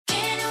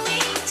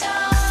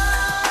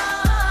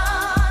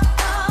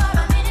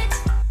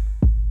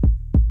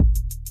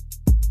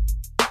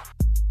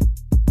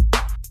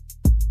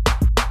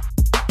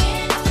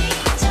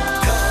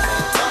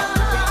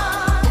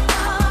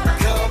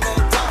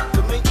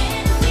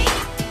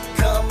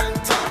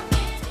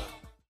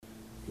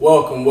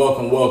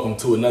Welcome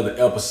to another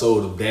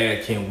episode of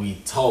Dad Can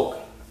We Talk.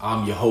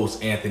 I'm your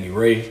host, Anthony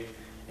Ray,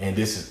 and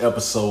this is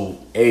episode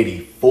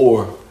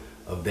 84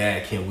 of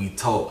Dad Can We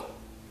Talk.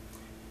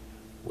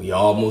 We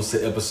almost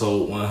to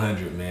episode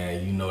 100,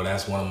 man. You know,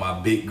 that's one of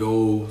my big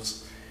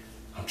goals.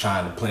 I'm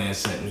trying to plan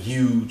something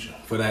huge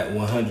for that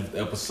 100th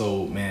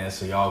episode, man,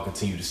 so y'all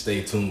continue to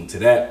stay tuned to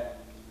that.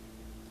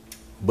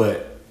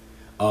 But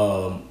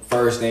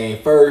first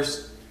thing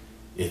first,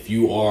 if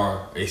you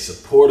are a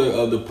supporter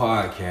of the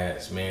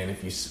podcast, man,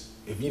 if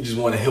you just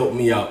want to help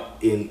me out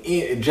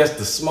in just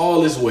the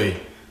smallest way,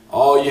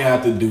 all you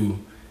have to do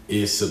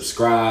is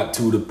subscribe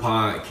to the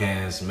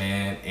podcast,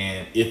 man.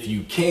 And if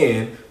you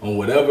can, on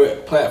whatever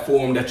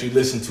platform that you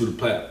listen to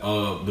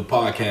the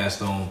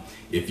podcast on,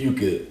 if you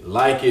could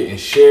like it and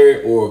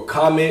share it or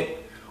comment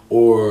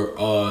or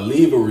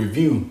leave a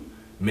review,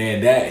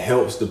 man, that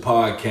helps the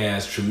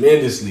podcast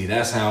tremendously.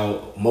 That's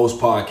how most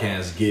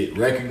podcasts get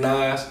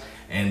recognized.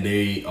 And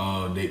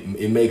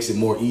it makes it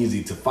more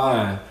easy to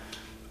find,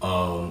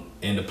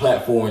 and the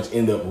platforms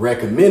end up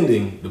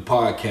recommending the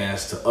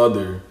podcast to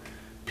other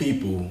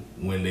people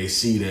when they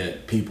see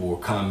that people are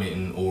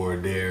commenting or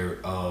they're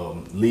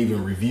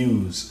leaving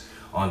reviews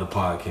on the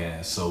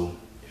podcast. So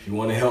if you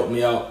want to help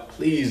me out,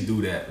 please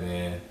do that,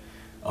 man.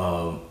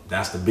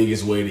 That's the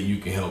biggest way that you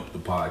can help the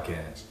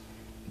podcast.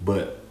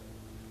 But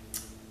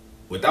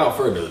without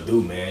further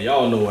ado, man,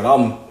 y'all know what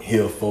I'm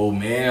here for,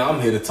 man.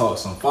 I'm here to talk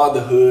some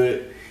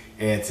fatherhood.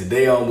 And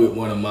today I'm with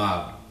one of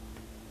my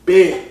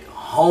big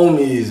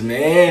homies,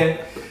 man.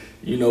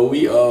 You know,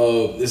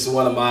 this is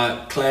one of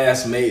my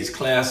classmates,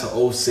 class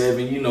of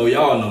 07. You know,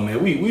 y'all know,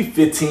 man, we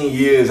 15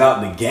 years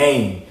out the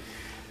game.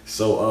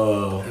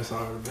 So, that's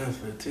already been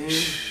 15?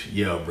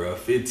 Yeah, bro,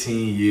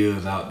 15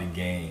 years out the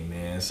game,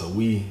 man. So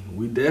we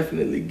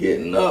definitely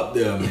getting up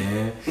there,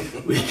 man.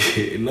 We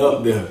getting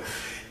up there.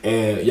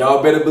 And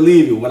y'all better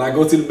believe it. When I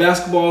go to the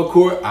basketball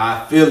court,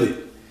 I feel it.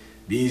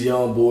 These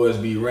young boys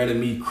be running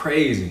me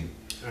crazy.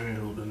 I ain't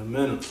hooped in a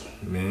minute.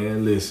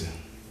 Man, listen.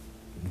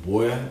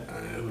 Boy. I ain't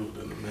hooped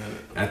in a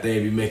minute. That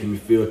thing be making me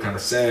feel kind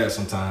of sad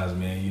sometimes,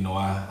 man. You know,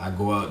 I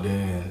go out there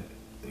and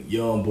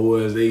young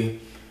boys, they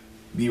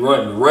be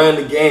run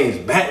the games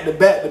back to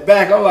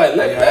back. I'm like,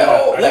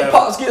 let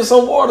Pops get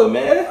some water,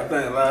 man. I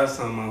think last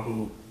time I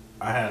hooped,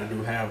 I had to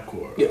do half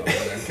court. Yeah.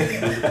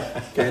 I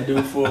can't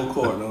do full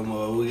court no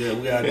more. We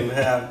gotta do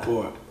half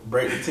court.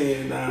 Break the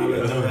team down,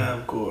 let's do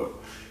half court.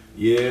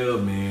 Yeah,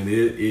 man,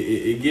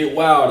 it get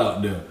wild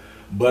out there.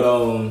 But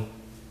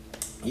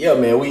yeah,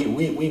 man,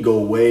 we go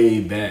way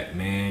back,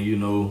 man, you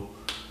know.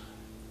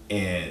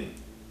 And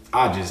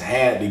I just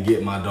had to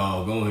get my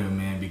dog on here,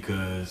 man,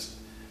 because,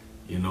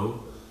 you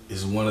know,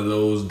 it's one of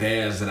those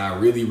dads that I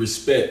really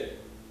respect.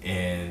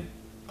 And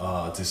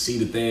to see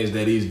the things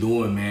that he's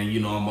doing, man,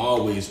 you know, I'm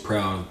always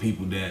proud of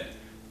people that,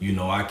 you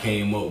know, I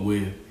came up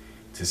with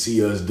to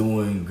see us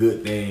doing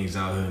good things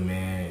out here,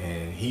 man.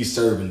 And he's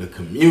serving the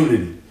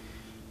community.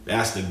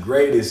 That's the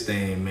greatest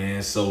thing,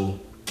 man. So,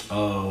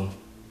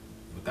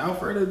 without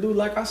further ado,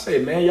 like I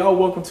said, man, y'all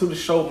welcome to the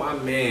show, my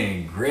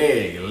man,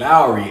 Greg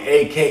Lowry,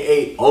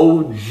 a.k.a.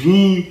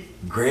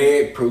 OG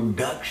Greg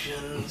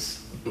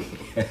Productions.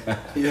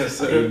 Yes,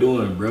 sir. How you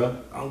doing, bro?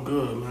 I'm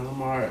good, man.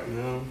 I'm all right,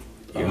 man.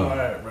 I'm Yeah. all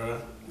right,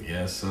 bro.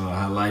 Yes, sir.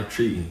 How life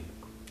treating?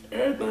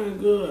 Everything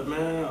good,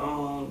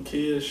 man.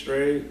 Kids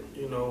straight,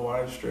 you know,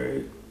 wife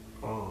straight,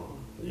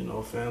 you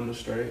know, family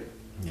straight.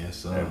 Yes,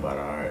 sir. Everybody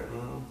all right,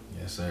 man.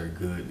 Yes, sir.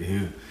 Good to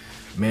hear.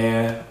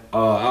 Man, I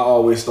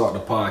always start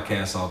the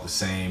podcast off the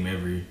same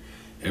every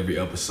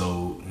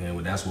episode, and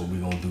that's what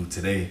we're going to do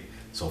today.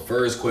 So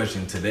first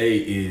question today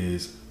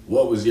is,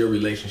 what was your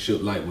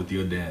relationship like with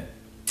your dad?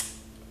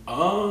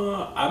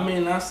 I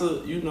mean, that's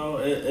it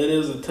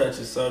is a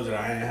touchy subject.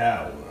 I ain't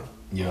had one.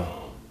 Yeah.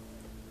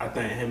 I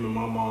think him and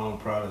my mom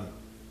probably,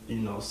 you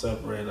know,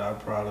 separated. I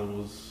probably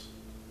was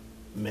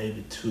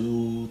maybe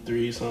 2,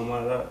 3, something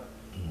like that.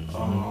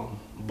 Mm-hmm.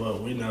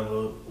 But we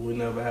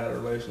never had a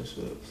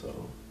relationship.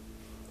 So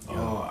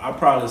Yeah. I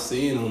probably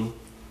seen him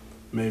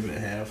maybe a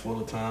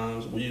handful of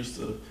times. We used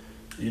to,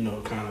 you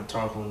know, kind of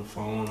talk on the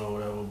phone or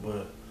whatever.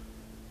 But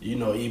you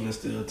know, even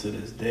still to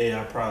this day,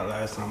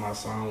 last time I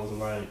saw him was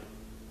like,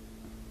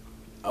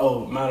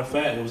 oh, matter of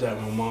fact, it was at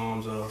my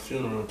mom's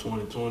funeral in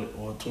 2020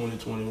 or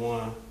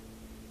 2021.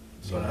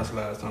 So Yeah. that's the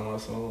last time I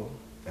saw him.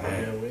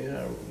 Dang. Yeah, we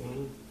have.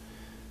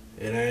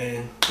 It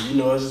ain't, you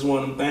know, it's just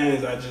one of them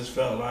things. I just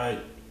felt like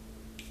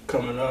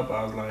coming up,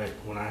 I was like,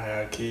 when I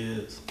had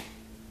kids,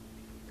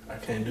 I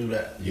can't do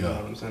that. You know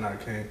what I'm saying? I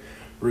can't.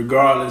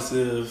 Regardless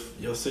if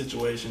your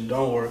situation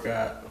don't work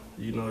out,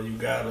 you know, you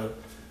gotta,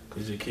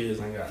 because your kids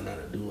ain't got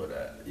nothing to do with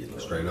that. You know,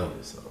 Straight up.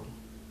 So,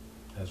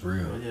 That's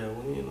real. but yeah,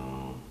 we, you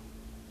know,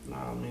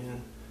 nah,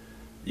 man.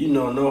 You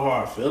know, no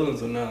hard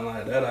feelings or nothing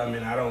like that. I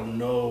mean, I don't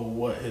know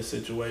what his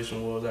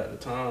situation was at the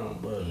time,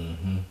 but,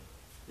 Mm-hmm.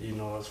 you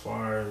know, as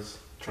far as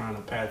trying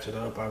to patch it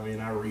up, I mean,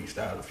 I reached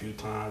out a few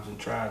times and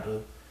tried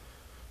to,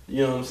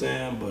 you know what I'm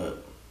saying,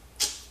 but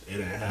it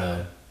ain't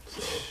happen.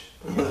 So.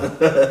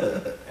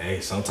 Hey,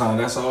 sometimes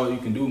that's all you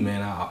can do,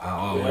 man. I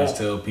always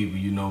tell people,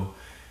 you know,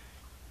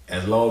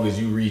 as long as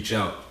you reach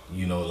out,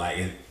 you know, like,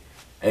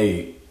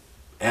 hey,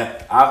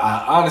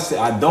 I honestly,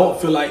 I don't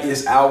feel like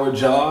it's our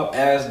job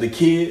as the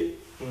kid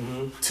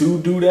to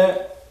do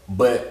that,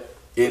 but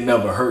it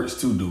never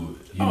hurts to do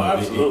it. You know,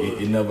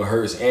 absolutely. It never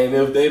hurts. And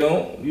if they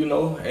don't, you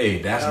know,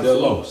 hey, that's their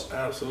loss.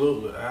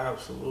 Absolutely.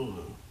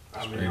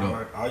 I mean,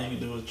 all you can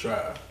do is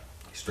try.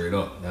 Straight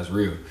up. That's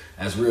real.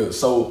 That's real.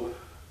 So,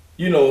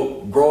 you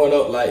know, growing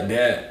up like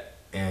that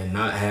and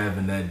not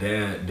having that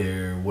dad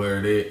there,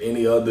 were there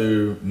any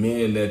other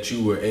men that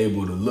you were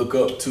able to look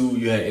up to?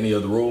 You had any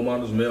other role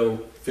models, male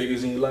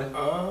figures in your life?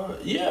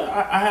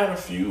 Yeah, I had a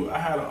few. I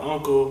had an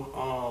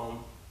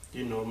uncle,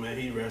 you know, man,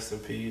 he rest in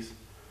peace.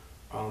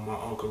 My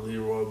uncle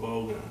Leroy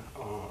Bogan,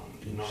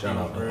 you know, shout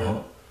out to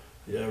Uncle.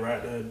 Yeah,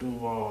 right there at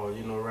Duval,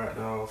 you know, right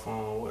there off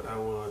on what that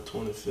was,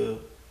 25th.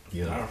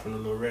 Yeah. Down from the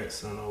Lorette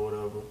Center or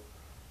whatever.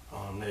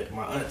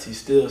 My auntie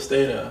still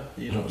stay there,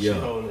 you know, she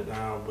holding it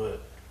down,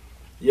 but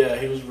yeah,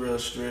 he was real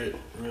strict,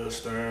 real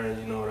stern,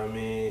 you know what I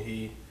mean?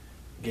 He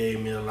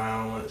gave me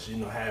allowance, you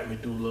know, had me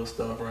do little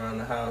stuff around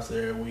the house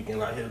every weekend,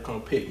 like he'll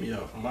come pick me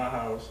up from my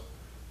house,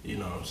 you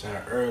know what I'm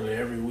saying, early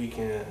every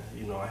weekend,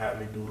 you know, had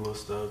me do little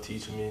stuff,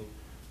 teaching me,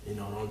 you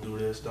know, don't do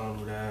this, don't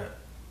do that.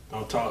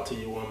 Don't talk to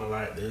your woman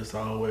like this.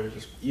 Always,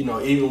 just, you know,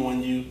 even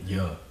when you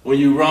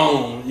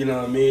wrong, you know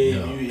what I mean.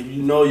 Yeah. If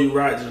you know you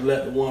right, just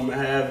let the woman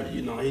have it.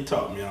 You know, he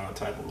taught me all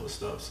type of little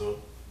stuff. So,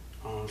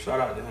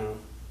 shout out to him.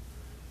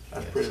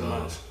 That's pretty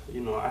much.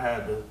 You know, I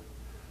had to.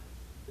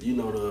 You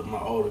know, my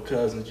older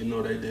cousins. You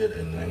know, they did that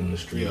thing in the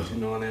streets. You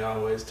know, and they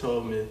always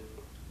told me,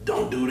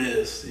 "Don't do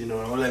this." You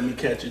know, don't let me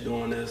catch you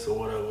doing this or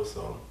whatever.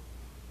 So,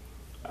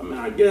 I mean,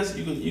 I guess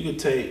you could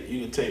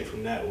take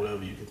from that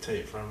whatever you could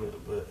take from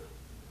it, but.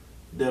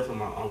 Definitely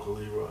my Uncle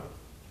Leroy.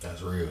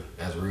 That's real.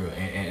 That's real.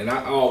 And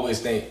I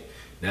always think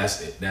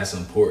that's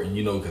important,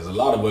 you know, because a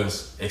lot of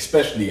us,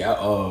 especially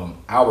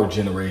our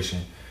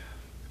generation,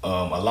 a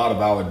lot of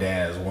our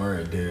dads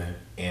weren't there,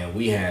 and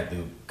we had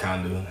to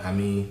kind of, I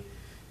mean,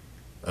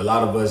 a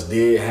lot of us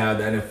did have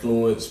that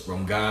influence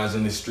from guys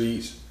in the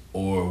streets,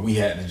 or we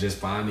had to just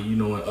find it, you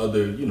know, in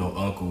other, you know,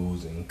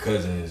 uncles and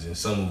cousins and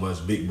some of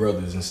us big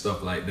brothers and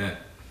stuff like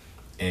that.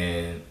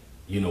 And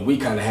you know, we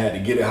kind of had to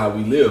get it how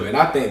we live. And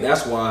I think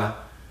that's why,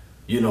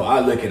 you know,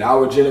 I look at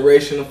our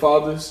generation of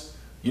fathers,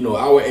 you know,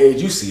 our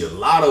age, you see a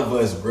lot of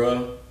us,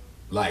 bruh,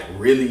 like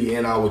really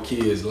in our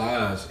kids'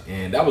 lives.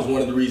 And that was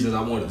one of the reasons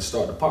I wanted to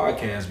start the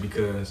podcast,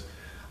 because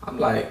I'm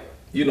like,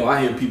 you know,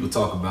 I hear people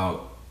talk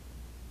about,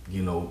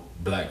 you know,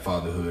 black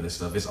fatherhood and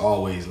stuff. It's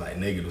always like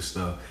negative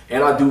stuff.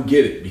 And I do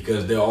get it,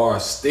 because there are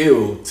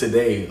still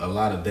today a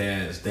lot of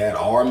dads that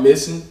are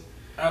missing.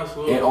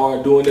 Absolutely. And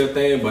are doing their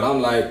thing. But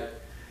I'm like,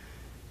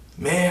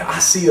 man, I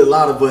see a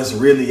lot of us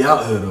really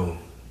out here though.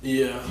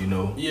 Yeah. You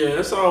know? Yeah,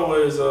 it's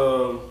always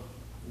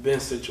been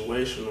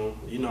situational.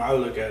 You know, I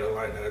look at it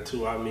like that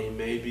too. I mean,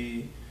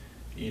 maybe,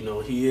 you know,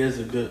 he is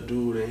a good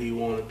dude and he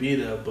want to be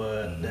there,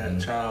 but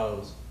that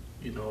child's,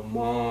 you know,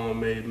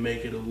 mom may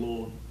make it a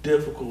little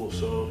difficult.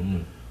 So,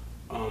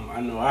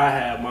 I know I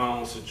had my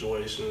own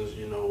situations,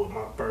 you know, with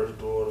my first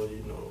daughter,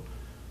 you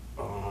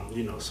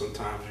know,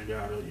 sometimes you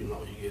gotta, you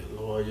know, you get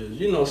lawyers,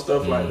 you know,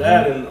 stuff like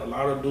that. And a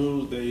lot of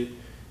dudes, they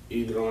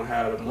either don't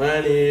have the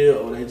money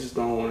or they just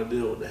don't want to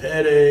deal with the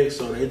headaches,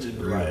 so they just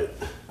be like,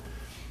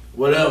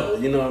 whatever,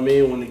 you know what I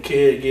mean? When the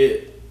kid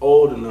get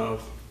old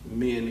enough,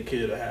 me and the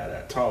kid will have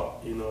that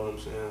talk, you know what I'm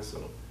saying?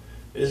 So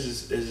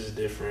it's just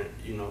different,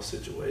 you know,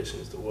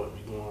 situations to what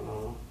be going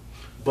on.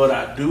 But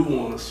I do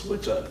want to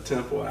switch up the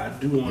tempo. I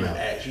do want to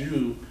ask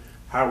you,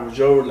 how was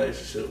your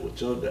relationship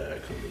with your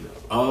dad coming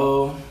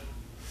up?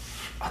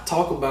 I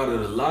talk about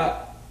it a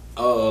lot.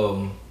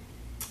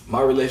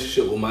 My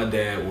relationship with my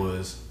dad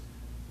was,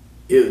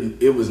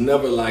 it was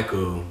never like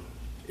a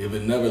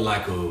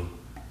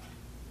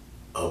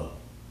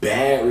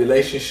bad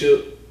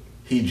relationship.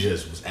 He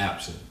just was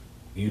absent,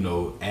 you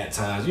know, at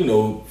times, you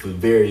know, for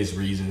various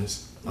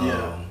reasons.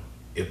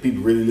 If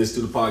people really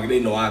listen to the podcast,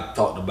 they know I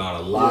talked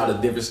about a lot of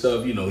different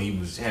stuff. You know, he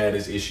had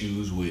his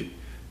issues with,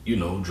 you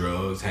know,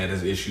 drugs, had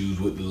his issues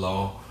with the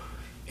law,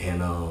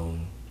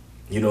 and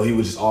you know, he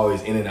was just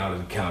always in and out of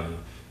the county,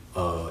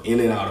 in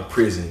and out of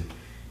prison.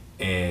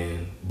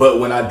 But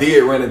when I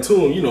did run into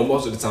him, you know,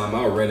 most of the time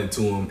I would run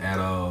into him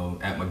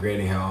at my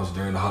granny house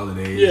during the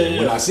holidays. And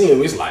when I see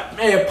him, it's like,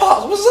 man,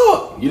 Pops, what's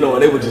up? You know,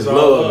 and they would just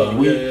love me.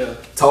 We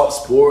talk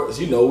sports,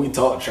 you know, we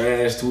talk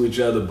trash to each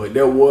other. But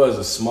there was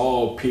a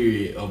small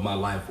period of my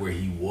life where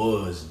he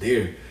was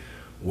there,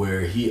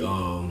 where he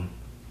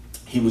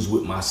was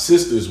with my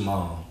sister's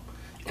mom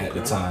at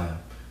the time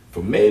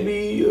for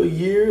maybe a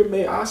year,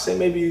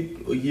 maybe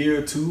a year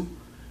or two.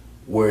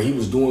 Where he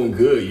was doing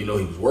good, you know,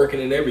 he was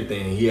working and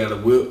everything. He had a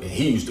whip, and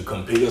he used to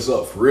come pick us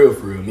up for real,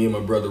 me and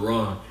my brother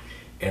Ron.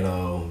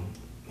 And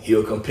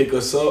he'll come pick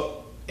us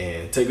up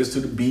and take us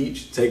to the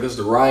beach, take us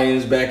to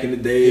Ryan's back in the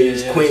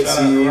days,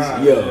 Quincy's,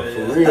 for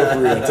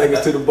real. Take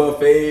us to the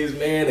buffets,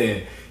 man.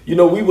 And, you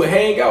know, we would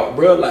hang out,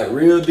 bro, like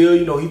real deal.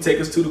 You know, he'd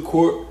take us to the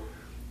court,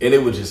 And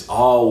it was just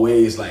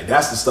always like,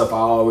 that's the stuff I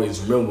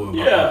always remember about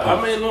Yeah, my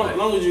I mean, like,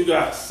 long as you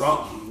got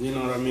something, you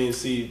know what I mean?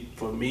 See,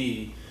 for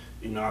me,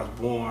 you know, I was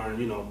born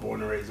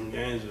and raised in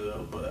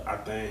Gainesville, but I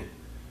think,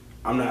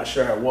 I'm not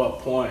sure at what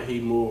point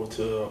he moved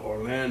to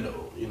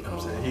Orlando, you know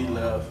what I'm saying? He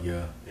left,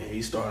 and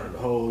he started a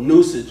whole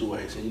new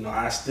situation. You know,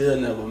 I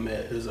still never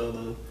met his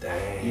other,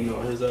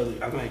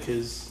 I think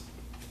his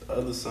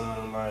other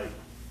son, like,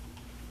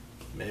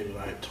 maybe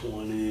like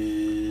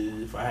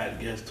 20, if I had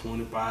to guess,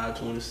 25,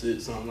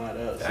 26, something like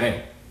that.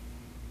 Dang.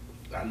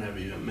 So I never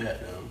even met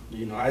them.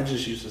 You know, I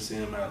just used to see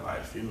him at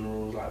like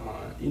funerals, like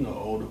my,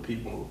 older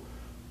people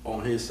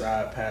on his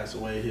side pass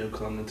away, he'll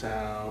come to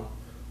town.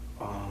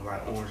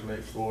 Like Orange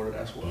Lake, Florida,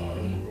 that's where I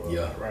grew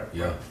up, right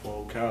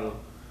before Ocala.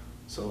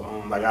 So,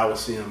 like I would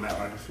see him at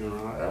like a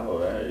funeral,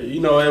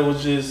 like, it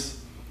was just,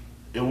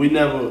 and we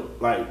never,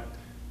 like,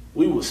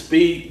 we would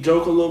speak,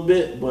 joke a little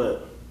bit,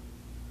 but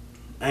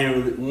we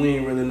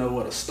ain't really know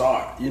where to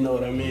start, you know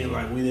what I mean?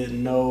 Like, we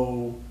didn't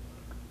know,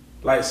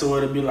 like, so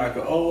it'd be like,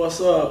 oh, what's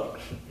up?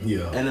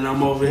 Yeah. And then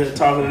I'm over here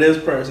talking to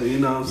this person, you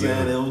know what I'm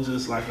saying? It was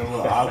just like a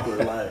little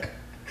awkward, like,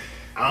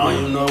 I don't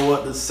even know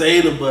what to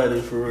say to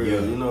Buddy for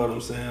real, you know what I'm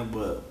saying?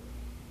 But,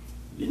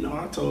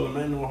 I told him,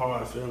 ain't no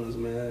hard feelings,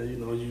 man. You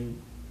know, you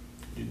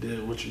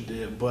did what you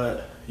did.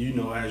 But,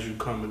 as you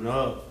coming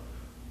up,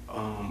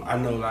 I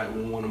know, like,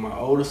 when one of my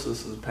older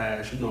sisters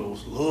passed, it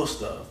was little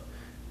stuff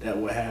that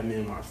would have me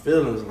in my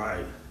feelings,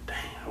 like, dang,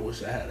 I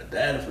wish I had a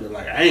daddy for that.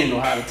 Like, I ain't know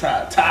how to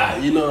tie a tie,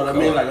 you know what I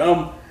mean? Like,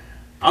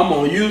 I'm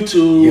on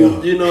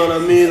YouTube, you know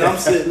what I mean? I'm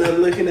sitting there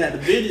looking at the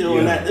video,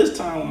 and at this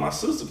time when my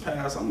sister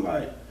passed, I'm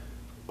like,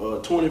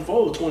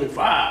 24,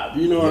 25,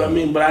 you know what I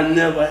mean? But I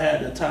never had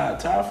to tie a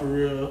tie for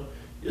real.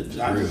 I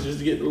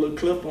just get the little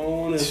clip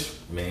on and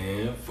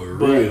man, for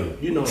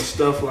real.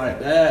 Stuff like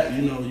that,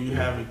 you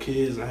having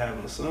kids and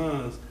having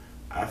sons,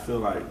 I feel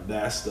like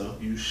that stuff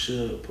you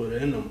should put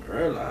in them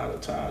early, how to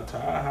tie a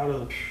tie, how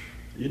to,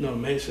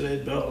 make sure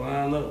they belt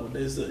line up with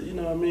this, you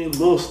know what I mean?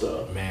 Little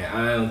stuff. Man,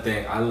 I don't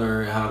think I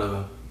learned how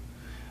to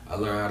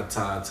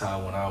tie a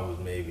tie when I was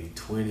maybe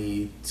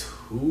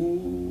 22,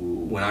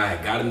 when I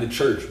had got into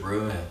church,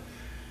 bro. And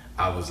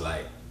I was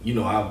like,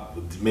 I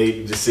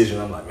made the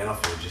decision. I'm like, man,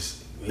 I'm gonna just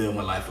live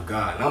my life for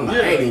God. And I'm like,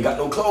 I ain't even got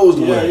no clothes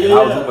to wear. And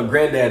I was with my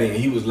granddaddy, and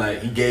he was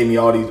like, he gave me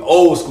all these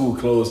old school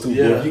clothes too.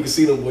 Boy. If you can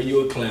see them, boy,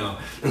 you a clown.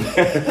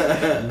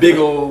 big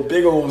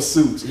old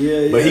suits.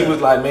 But he was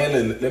like,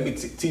 man, let me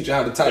teach you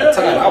how to tie a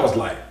tie. And I was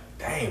like,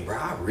 dang, bro,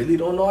 I really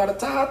don't know how to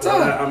tie a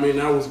tie. I mean,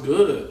 that was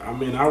good. I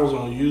mean, I was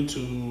on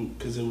YouTube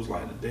because it was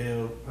like the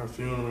day of her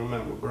funeral. I'm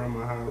at my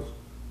grandma's house.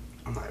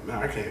 I'm like,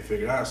 man, I can't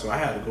figure it out. So I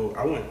had to go.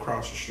 I went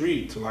across the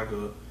street to like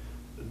a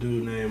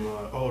dude named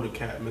Older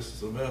Cat, Mr.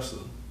 Sylvester.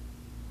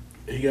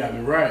 He got me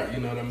right, you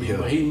know what I mean? Yeah.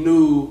 But he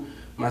knew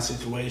my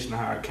situation,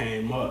 how I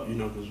came up,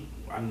 because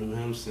I knew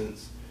him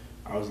since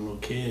I was a little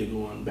kid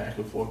going back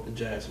and forth to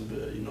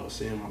Jacksonville,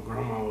 seeing my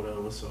grandma or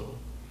whatever. So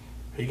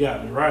he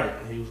got me right.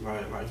 He was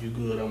like, you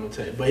good, I'm going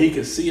to take. But he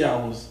could see I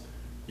was,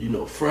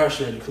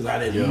 frustrated because I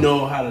didn't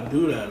know how to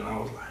do that. And I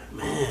was like,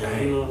 man,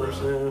 dang, you know what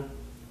I'm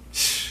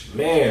saying?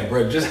 Man,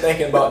 bro, just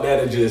thinking about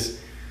that, it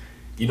just,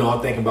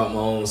 I'm thinking about my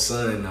own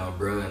son now,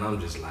 bro. And I'm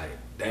just like,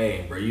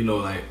 dang, bro, you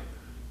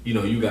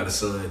got a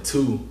son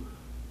too,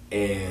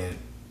 and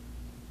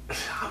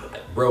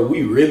bro,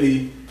 we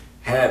really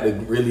had to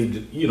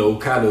really,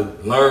 kind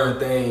of learn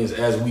things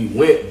as we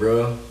went,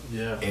 bro.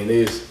 Yeah. And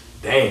it's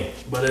dang.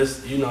 But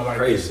it's, like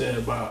crazy. You said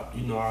about,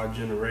 our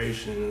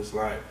generation, it's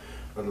like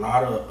a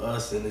lot of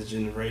us in this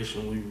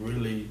generation, we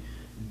really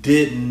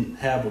didn't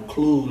have a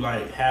clue,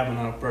 like having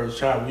our first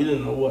child. We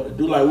didn't know what to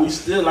do. Like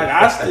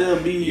I still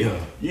be,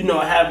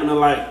 having to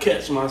like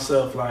catch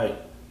myself, like,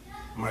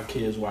 my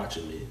kids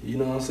watching me, you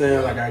know what I'm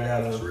saying? Like I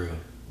gotta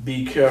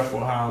be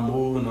careful how I'm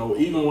moving, or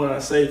even what I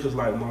say, cause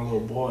like my little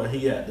boy,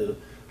 he had to,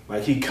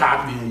 like he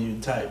copying you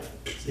type.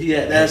 He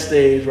at that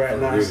stage right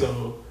now,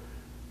 so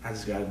I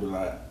just gotta be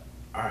like,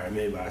 all right,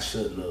 maybe I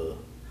shouldn't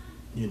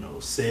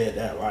have, said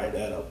that like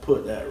that, or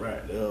put that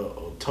right there,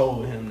 or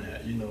told him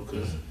that,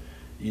 cause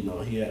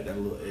he at that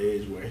little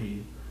age where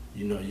he,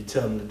 you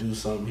tell him to do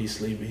something, he's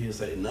sleeping, he'll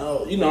say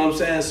no, you know what I'm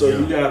saying? So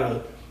you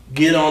gotta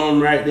get on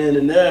them right then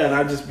and there, and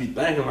I just be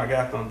thinking, like,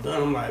 after I'm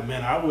done, I'm like,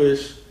 man, I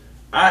wish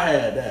I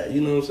had that,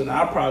 you know what I'm saying?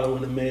 I probably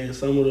would have made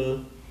some of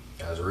the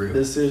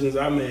decisions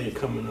I made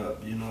coming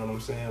up, you know what I'm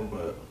saying?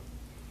 But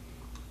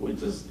we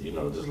just,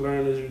 just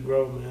learn as you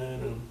grow,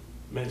 man, and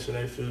make sure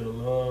they feel the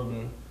love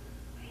and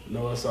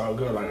know it's all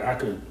good. Like, I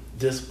could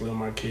discipline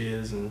my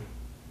kids and,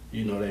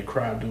 they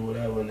cry, do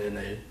whatever, and then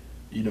they,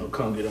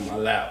 come get in my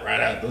lap right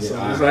after. So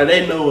it's like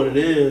they know what it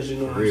is, you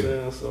know what I'm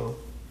saying? So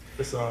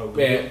it's all good.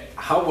 Man,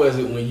 how was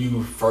it when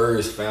you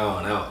first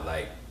found out,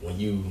 like, when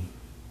you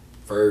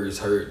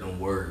first heard them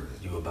words,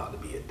 you were about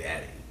to be a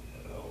daddy?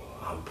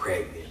 I'm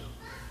pregnant.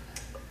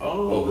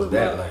 Oh, what was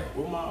that like?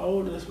 With my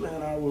oldest,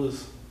 man, I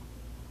was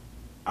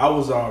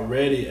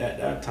already, at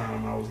that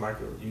time, I was like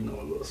a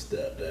little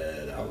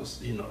stepdad. I was,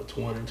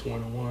 20,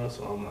 21,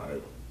 so I'm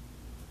like,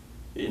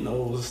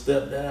 was a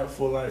stepdad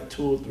for like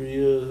 2 or 3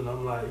 years, and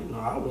I'm like,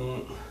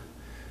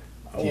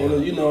 I want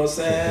to, you know what I'm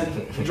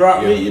saying,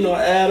 drop me, you know,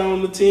 add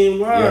on the team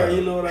wire,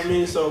 you know what I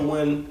mean? So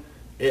when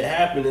it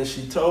happened and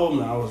she told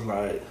me, I was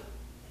like,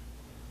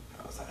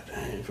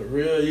 dang, for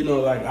real, you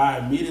know, like I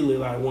immediately,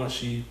 like once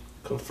she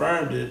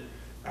confirmed it,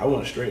 I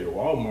went straight to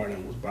Walmart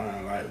and was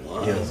buying like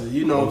ones.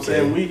 You know what I'm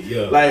saying? We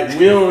like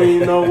we don't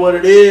even know what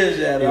it is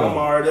yet. I'm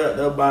already up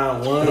there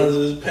buying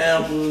ones,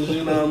 Pampers,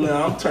 you know what I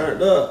mean? I'm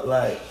turned up.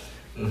 Like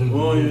we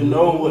don't even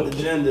know what the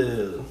gender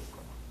is.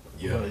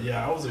 Yeah. But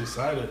yeah, I was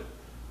excited.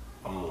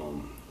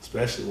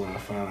 Especially when I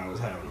found out I was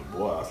having a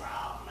boy. I was like,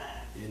 oh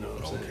man, you know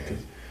what I'm saying?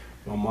 'Cause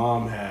my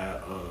mom had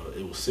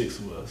it was 6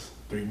 of us,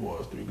 3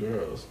 boys, 3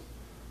 girls.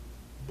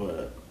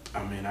 But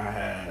I mean, I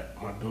had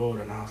my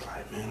daughter, and I was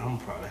like, man, I'm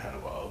probably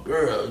have all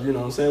girls, you know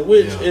what I'm saying?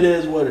 Which it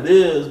is what it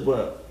is,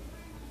 but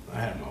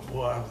I had my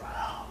boy. I was like,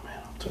 oh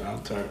man,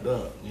 I'm turned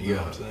up. You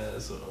know what I'm saying?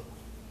 So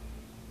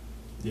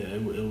yeah,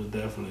 it was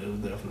definitely a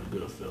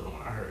good feeling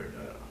when I heard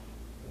that.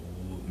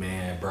 Ooh,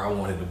 man, bro, I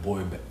wanted the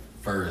boy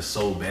first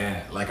so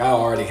bad. Like I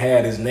already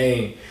had his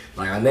name.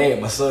 Like I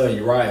named my son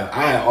Uriah.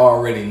 I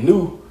already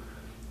knew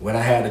when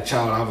I had a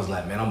child. I was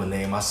like, man, I'm gonna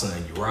name my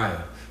son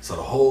Uriah. So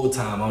the whole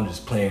time I'm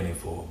just planning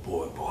for a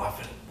boy.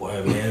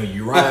 Boy, man,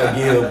 Uriah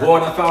get a boy.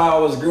 And I found out I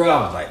was a girl.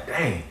 I was like,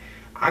 dang,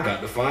 I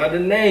got to find a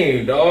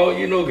name, dog.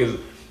 You know, because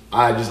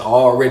I just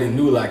already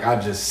knew, like, I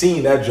just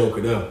seen that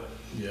joker there.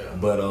 Yeah.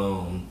 But,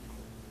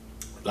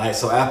 like,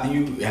 so after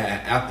you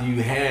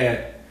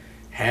had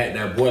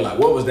that boy, like,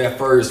 what was that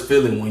first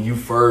feeling when you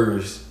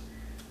first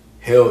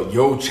held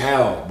your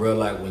child, bro?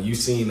 Like, when you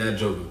seen that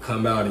joker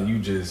come out and you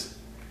just,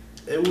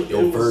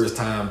 first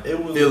time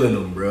feeling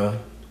him, bro.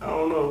 I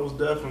don't know, it was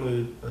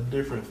definitely a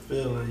different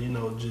feeling, you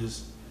know,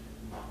 just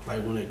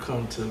like when it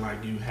comes to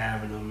like you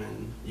having them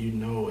and you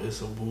know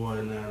it's a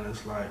boy now, and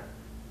it's like,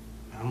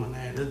 I'm gonna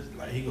name this,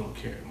 like he gonna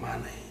carry my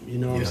name, you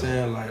know what I'm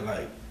saying?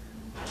 Like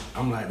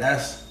I'm like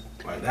that's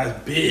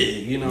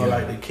big, you know,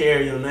 like to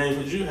carry your name,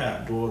 because you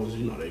have daughters,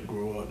 you know, they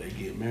grow up, they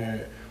get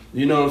married,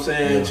 you know what I'm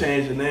saying,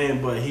 change the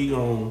name, but he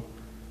gonna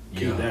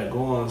keep that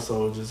going,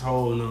 so just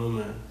holding them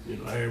and, you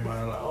know,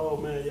 everybody like, oh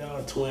man,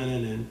 y'all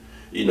twinning, and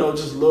you know,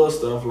 just little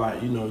stuff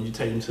like, you know, you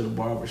take him to the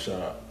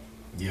barbershop.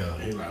 Yeah.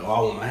 And he's like, oh,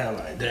 I want to have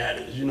like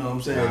daddies. You know what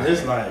I'm saying? Right.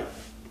 It's like,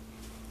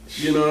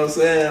 you know what I'm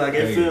saying? Like,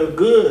 it feel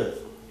good.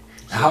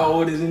 So, how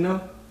old is he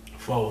now?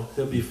 4.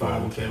 He'll be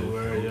 5 in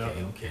February,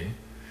 Okay.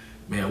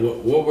 Man,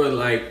 what were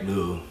like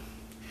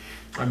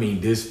I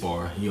mean, this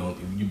far,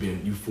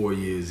 you 4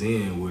 years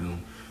in with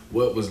him.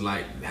 What was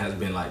like, has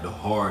been like the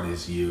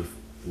hardest year,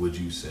 would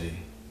you say?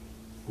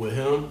 With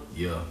him?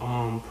 Yeah.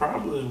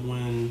 Probably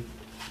when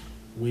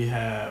we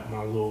had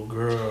my little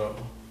girl,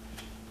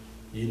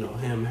 you know,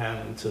 him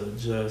having to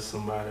adjust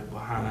somebody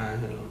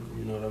behind him,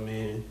 you know what I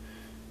mean?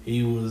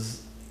 He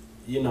was,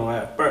 you know,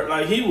 at first,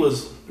 like he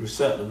was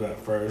receptive at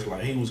first,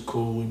 like he was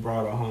cool, we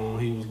brought her home,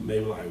 he was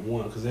maybe like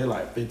 1, because they're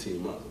like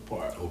 15 months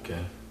apart.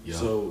 Okay, yeah.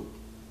 So,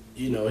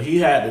 you know, he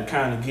had to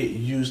kind of get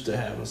used to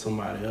having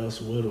somebody else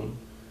with him,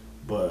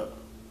 but,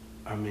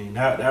 I mean,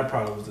 that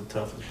probably was the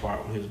toughest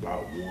part when he was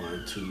about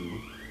 1,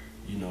 2,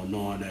 you know,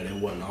 knowing that it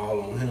wasn't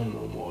all on him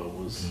no more. It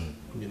was,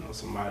 you know,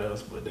 somebody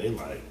else. But they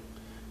like,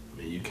 I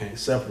mean, you can't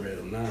separate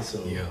them now.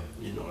 So,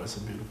 you know, it's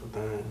a beautiful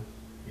thing.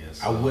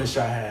 Yes. I wish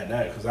I had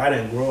that, because I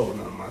didn't grow up with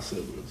none of my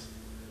siblings.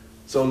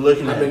 So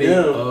looking at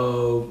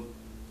them,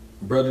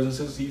 brothers and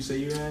sisters you say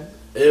you had?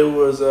 It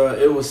was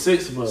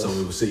 6 of us. So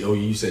it was 6. Oh,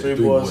 you said 3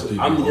 boys. 3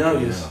 I'm the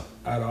youngest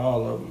out of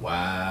all of them.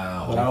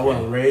 Wow. But I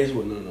wasn't raised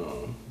with none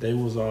of them. They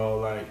was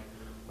all like,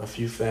 a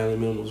few family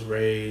members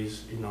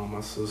raised, you know,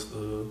 my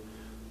sister,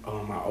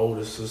 my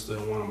oldest sister,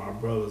 and one of my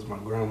brothers, my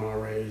grandma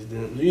raised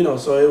them. You know,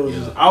 so it was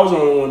just, I was the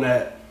only one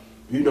that,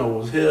 you know,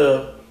 was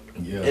here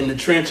in the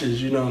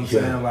trenches, you know what I'm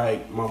saying?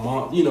 Like my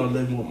mom, you know,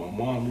 living with my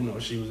mom, you know,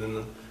 she was in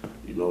the,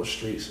 you know,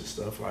 streets and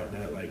stuff like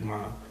that. Like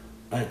my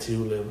auntie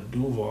who lived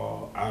in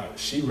Duval,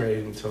 she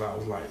raised me till I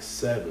was like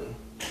 7,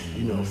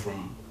 you know,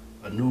 from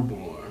a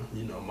newborn.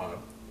 You know, my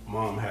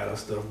mom had her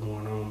stuff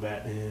going on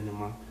back then, and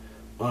my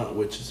aunt,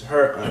 which is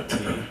her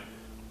auntie,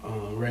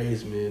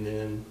 raised me, and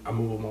then I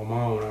moved with my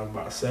mom when I was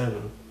about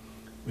 7.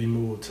 We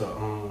moved to,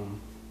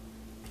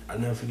 I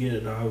never forget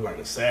it, though, it was like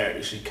a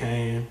Saturday. She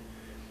came,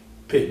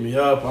 picked me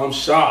up, I'm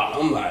shocked.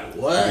 I'm like,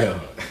 what? Yeah.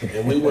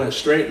 And we went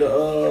straight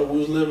to, we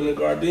was living in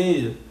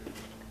Gardenia.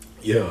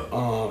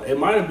 Yeah. It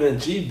might have been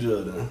G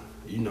building,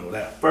 you know,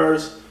 that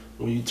first,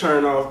 when you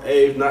turn off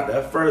Ave, not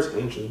that first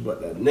entrance,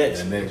 but that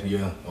next one.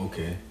 Yeah,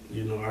 okay.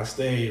 You know, I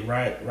stayed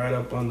right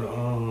up under,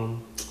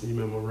 you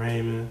remember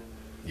Raymond?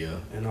 Yeah.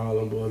 And all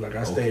them boys. Like,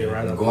 I stayed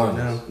right up under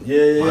them.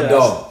 Yeah. My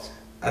dogs.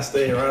 I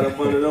stayed right up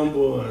under them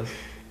boys.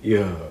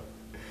 Yeah.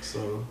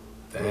 So,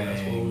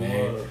 dang,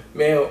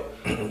 man,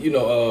 you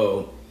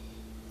know,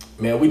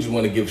 man, we just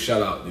want to give a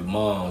shout out to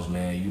moms,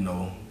 man. You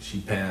know,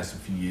 she passed a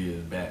few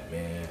years back,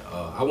 man.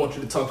 I want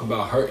you to talk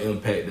about her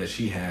impact that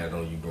she had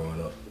on you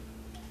growing up.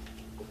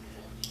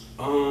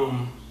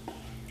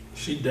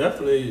 She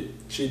definitely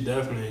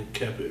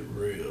kept it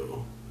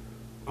real.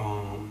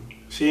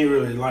 She didn't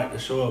really like to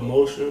show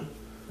emotion.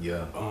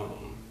 Yeah.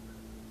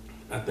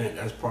 I think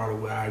that's part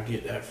of where I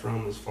get that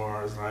from, as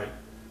far as like,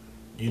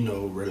 you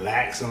know,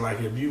 relaxing. Like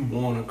if you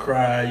want to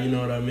cry, you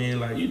know what I mean?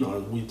 Like, you know,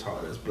 we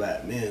taught as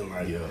black men,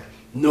 like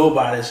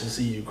nobody should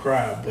see you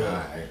cry.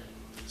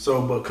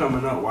 But but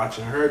coming up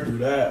watching her do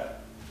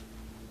that,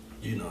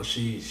 you know,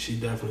 she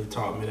definitely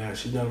taught me that.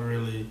 She never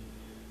really,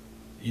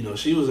 you know,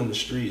 she was in the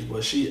streets,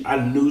 but I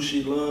knew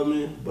she loved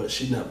me, but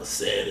she never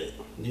said it.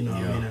 You know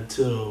what I mean?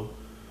 Until,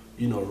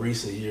 you know,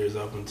 recent years,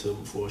 up until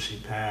before she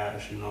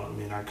passed, you know what I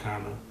mean? I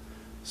kind of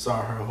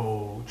saw her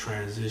whole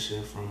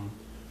transition from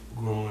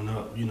growing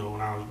up, you know,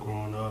 when I was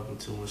growing up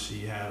until when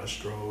she had a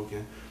stroke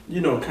and, you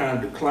know, kind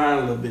of declined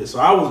a little bit. So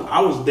I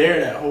was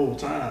there that whole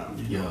time.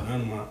 You know,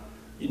 none of my,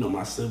 you know,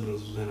 my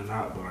siblings was in and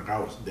out, but like I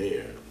was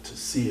there to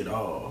see it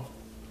all.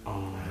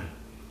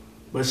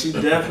 But she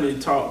definitely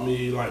taught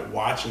me, like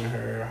watching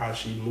her, how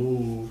she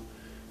moved.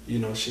 You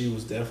know, she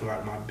was definitely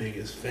like my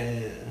biggest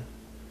fan.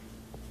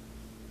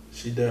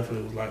 She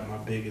definitely was like my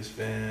biggest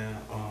fan.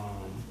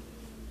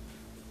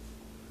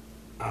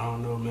 I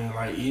don't know, man.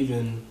 Like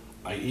even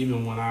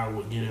when I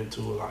would get into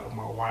it, like with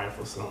my wife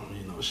or something,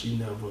 you know, she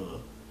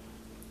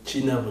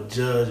never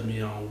judged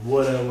me on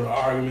whatever the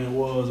argument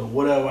was or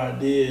whatever I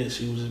did.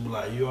 She would just be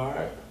like, "You all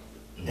right?"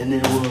 And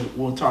then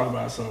we'll talk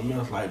about something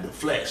else, like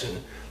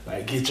deflection.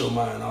 Like, get your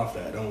mind off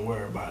that. Don't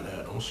worry about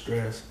that. Don't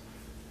stress.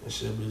 And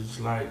she'll be just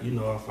like, you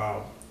know, if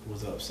I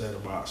was upset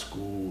about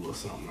school or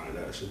something like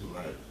that, she'll be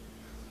like,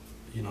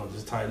 you know,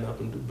 just tighten up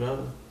and do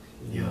better.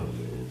 You know what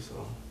I mean?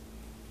 So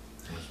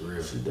that's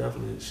real. She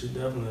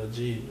definitely a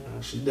G,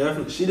 man. She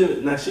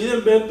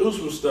didn't been through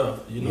some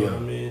stuff, you know what I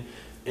mean?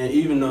 And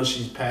even though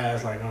she's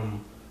passed, like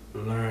I'm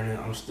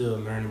still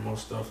learning more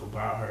stuff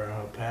about her and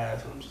her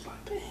past. I'm just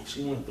like, dang,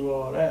 she went through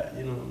all that,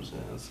 you know what I'm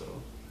saying? So,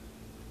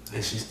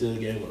 and she still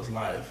gave us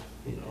life,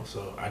 you know,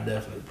 so I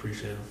definitely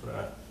appreciate her for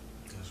that.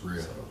 That's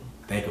real. So,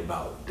 think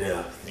about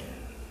death and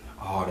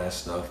all that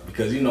stuff.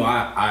 Because, you know,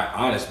 I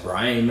honest, bro,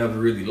 I ain't never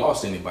really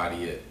lost anybody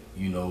yet.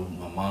 You know,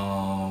 my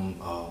mom,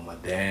 my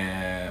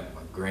dad,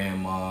 my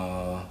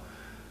grandma,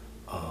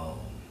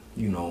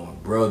 you know, my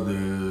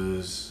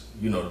brothers,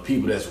 you know, the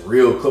people that's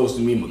real close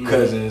to me, my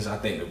cousins. I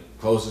think the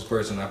closest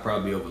person I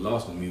probably ever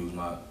lost to me was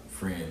my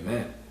friend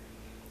Matt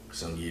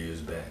some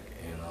years back.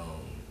 And,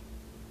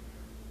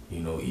 you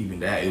know, even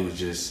that, it was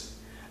just,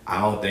 I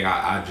don't think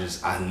I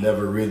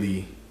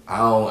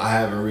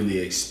haven't really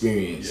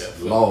experienced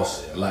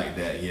loss like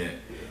that yet.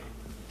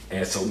 Yeah.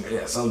 And so,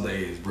 man, some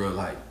days, bro,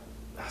 like,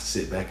 I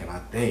sit back and I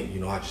think, you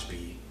know, I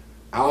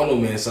don't know,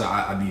 man, so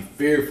I be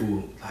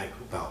fearful, like,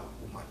 about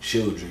my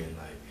children,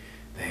 like,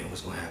 dang,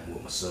 what's gonna happen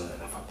with my son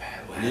if I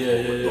pass, what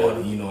happened with my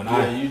daughter, you know,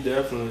 and you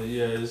definitely,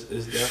 it's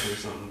definitely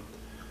something,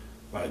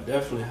 like,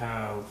 definitely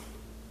have,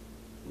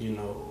 you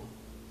know,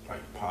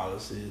 like,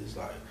 policies,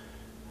 like,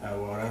 have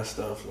all that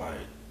stuff, like,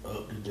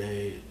 up to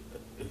date,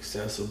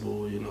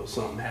 accessible, you know,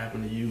 something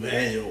happened to you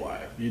and your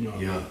wife, you know, I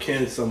mean,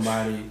 can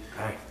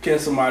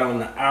somebody on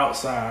the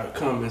outside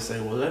come and say,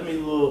 well, let me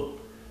look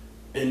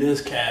in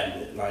this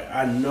cabinet, like,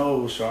 I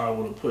know Shar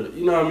would have put it,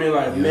 you know what I mean,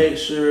 like, make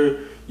sure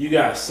you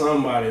got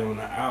somebody on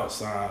the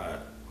outside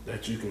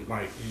that you can,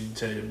 like, you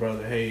tell your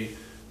brother, hey,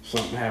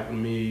 something happened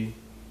to me,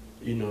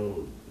 you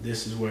know,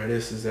 this is where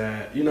this is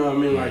at, you know what I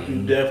mean, like,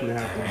 you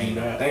definitely have to do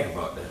that. Think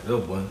about that,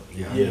 little boy.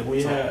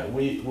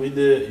 We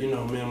did, you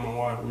know, me and my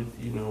wife, we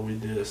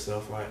did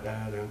stuff like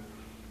that, and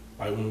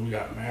like when we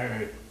got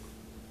married,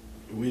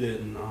 we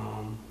didn't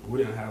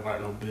have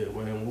like no big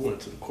wedding. We went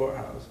to the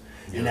courthouse,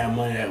 and that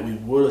money that we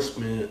would have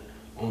spent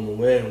on the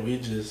wedding, we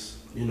just,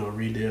 you know,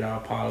 redid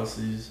our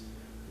policies,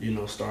 you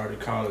know, started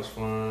college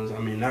funds. I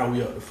mean, now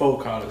we up to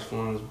 4 college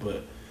funds,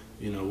 but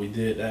you know, we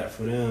did that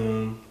for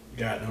them,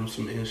 got them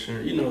some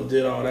insurance, you know,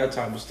 did all that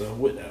type of stuff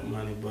with that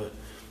money. But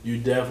you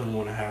definitely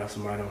want to have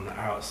somebody on the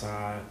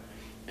outside,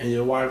 and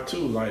your wife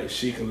too, like,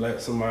 she can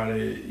let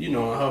somebody, you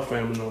know, in her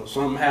family know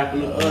something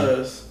happened to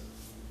us.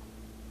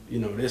 You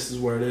know, this is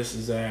where this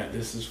is at.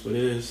 This is for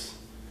this.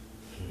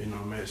 You know,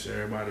 make sure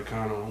everybody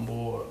kind of on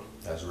board.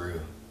 That's real.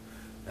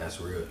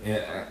 That's real.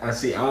 And I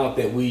see. I don't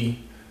think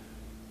we,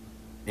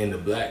 in the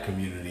black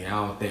community, I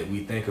don't think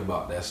we think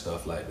about that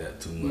stuff like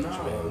that too much,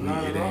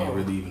 man. It ain't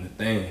really even a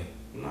thing.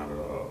 Not at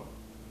all.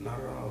 Not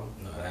at all.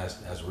 No,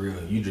 that's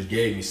real. You just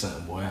gave me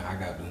something, boy. I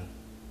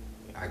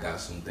got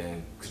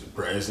something.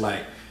 It's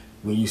like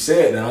when you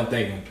said that, I'm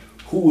thinking,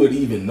 who would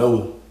even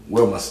know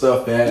where my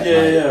stuff at?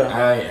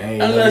 I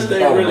ain't unless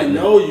they really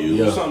know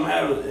you, something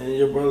happened, and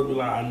your brother be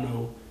like, I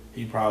know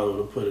he probably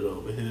would have put it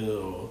over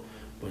here,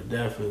 but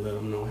definitely let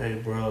him know, hey,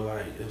 bro,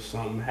 like, if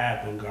something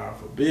happened, God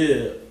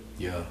forbid,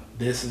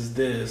 this is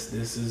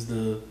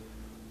the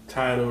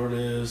title of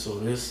this, or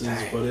this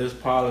is for this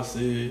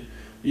policy.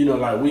 You know,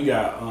 like we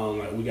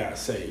got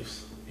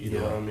safes. You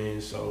know what I mean?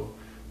 So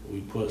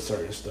we put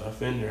certain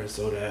stuff in there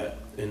so that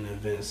in the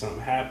event something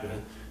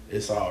happened,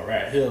 it's all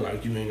right here.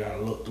 Like, you ain't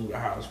gotta look through the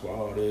house for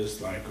all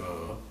this, like,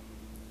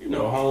 you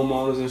know,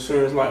 homeowners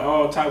insurance, like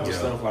all types of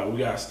stuff. Like, we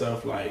got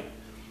stuff like,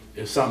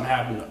 if something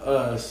happened to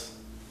us,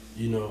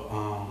 you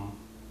know,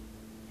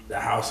 the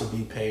house will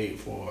be paid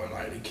for.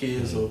 Like, the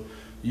kids will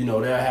you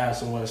know, they'll have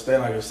somewhere to stay.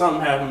 Like if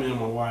something happened to me and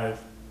my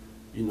wife,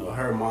 you know,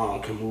 her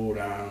mom can move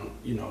down,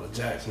 you know, to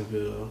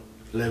Jacksonville,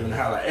 live in the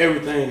house. Like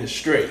everything is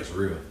straight. It's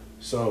real.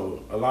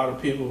 So a lot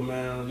of people,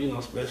 man, you know,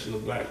 especially the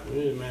black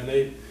community, man,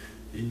 they,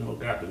 you know,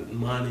 got the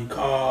money,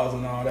 cars,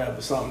 and all that.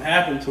 But something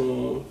happened to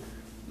them.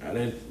 Now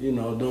they, you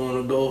know,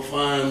 doing a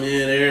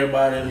GoFundMe and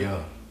everybody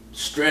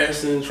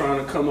stressing,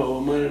 trying to come up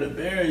with money to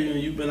bury you.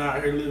 And you've been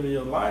out here living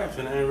your life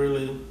and ain't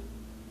really.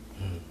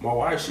 My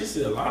wife, she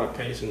see a lot of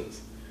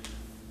patients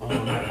at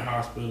the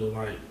hospital,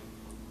 like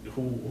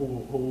who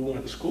we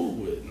went to school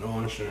with,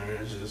 no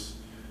insurance, just,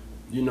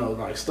 you know,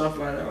 like stuff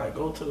like that. Like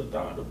go to the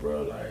doctor,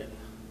 bro. Like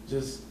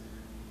just,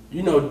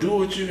 you know, do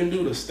what you can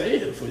do to stay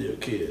here for your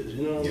kids.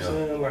 You know what I'm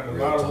saying? Like a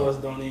lot of us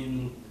don't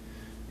even.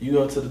 You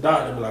go to the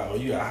doctor, be like, oh,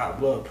 you got high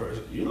blood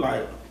pressure. You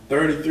like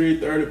 33,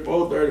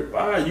 34,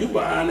 35. You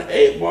behind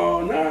the 8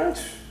 ball now.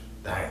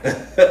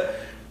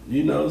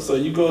 You know, so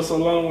you go so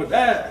long with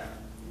that.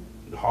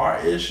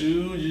 Heart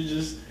issues, you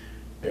just,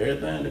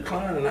 everything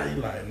declining. Now you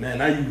like, man,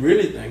 now you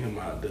really thinking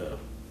about death.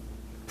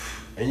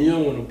 And you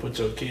don't want to put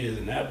your kids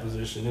in that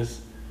position.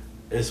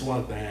 It's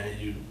one thing,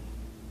 you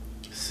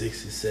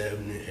 60,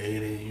 70,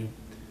 80,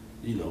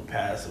 you know,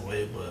 pass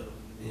away, but,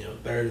 you know,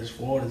 30s,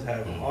 40s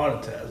having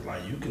heart attacks.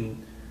 Like, you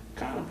can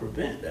kind of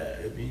prevent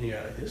that if you ain't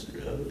got a history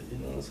of it, you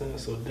know what I'm saying?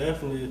 So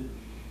definitely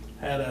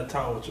have that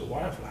talk with your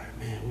wife, like,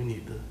 man, we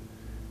need to,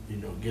 you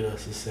know, get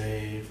us a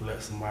safe,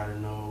 let somebody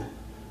know.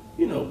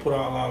 You know, put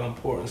all our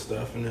important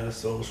stuff in their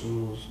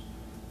socials,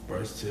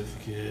 birth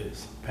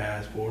certificates,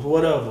 passports,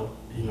 whatever.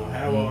 You know,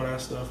 have all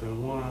that stuff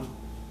in one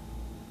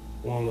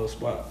little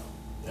spot.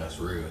 That's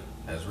real.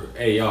 That's real.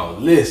 Hey, y'all,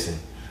 listen.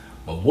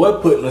 My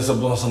boy putting us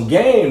up on some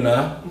game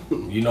now.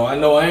 You know I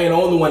ain't the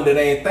only one that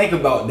ain't think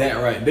about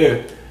that right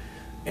there.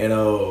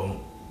 And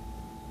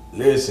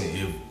listen,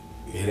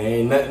 if it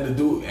ain't nothing to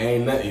do,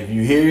 if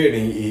you hear it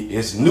and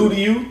it's new to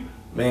you,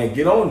 man,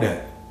 get on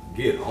that.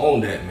 Get on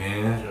that,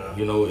 man. Yeah.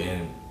 You know,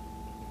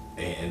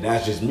 and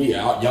that's just me.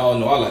 Y'all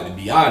know I like to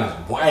be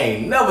honest. Boy, I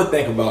ain't never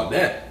think about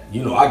that.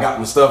 You know, I got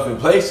my stuff in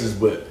places,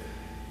 but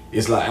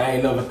it's like I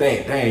ain't never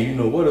think, dang, you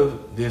know, what if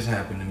this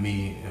happened to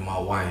me and my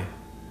wife?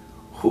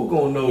 Who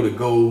gonna know to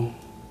go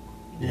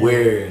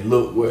where and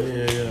look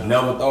where?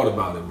 Never thought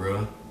about it,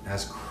 bro.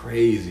 That's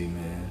crazy,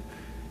 man.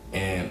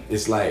 And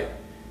it's like,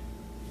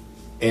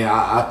 and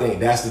I think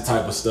that's the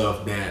type of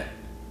stuff that,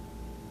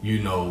 you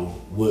know,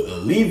 would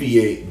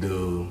alleviate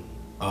the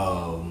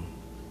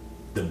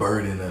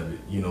burden of it,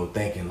 you know,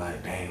 thinking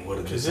like, dang, what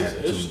if this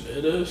happened to me?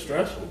 It is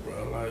stressful,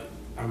 bro. Like,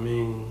 I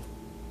mean,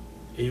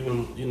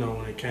 even, you know,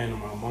 when it came to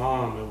my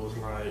mom, it was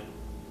like,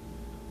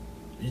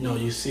 you know,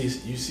 you see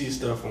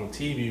stuff on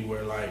TV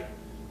where like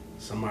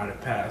somebody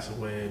passed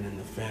away and in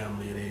the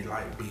family they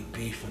like be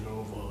beefing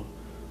over,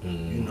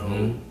 you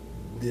know,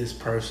 this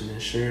person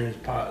insurance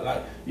pot,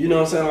 like, you know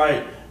what I'm saying,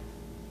 like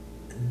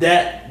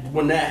that.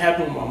 When that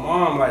happened with my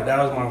mom, like that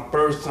was my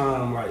first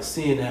time like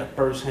seeing that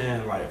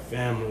firsthand, like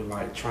family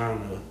like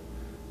trying to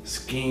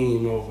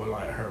scheme over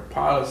like her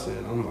policy,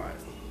 and I'm like,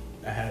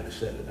 I had to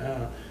shut it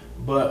down.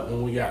 But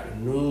when we got the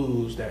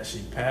news that she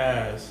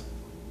passed,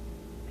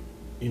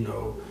 you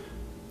know,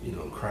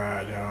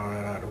 cried, got all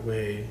that out of the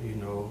way, you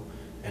know,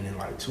 and then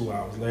like 2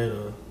 hours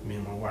later, me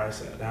and my wife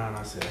sat down.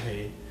 I said,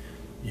 hey,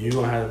 you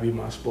gonna have to be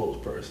my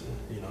spokesperson,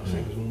 you know what I'm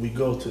saying? Because when we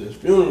go to this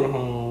funeral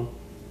home,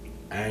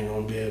 I ain't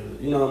gonna be able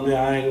to, you know what I mean?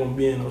 I ain't gonna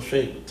be in no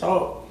shape to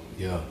talk.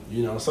 Yeah.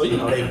 You know, so, you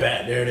know, they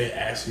back there, they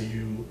asking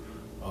you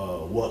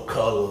what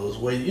colors,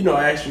 what, you know,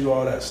 ask you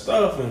all that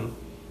stuff.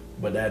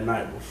 But that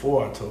night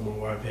before, I told my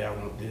wife, hey, I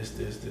want this.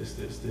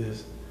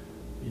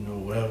 You know,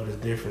 whatever the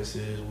difference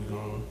is, we're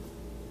gonna,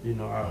 you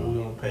know,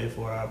 we're gonna pay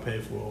for it, I'll pay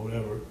for it,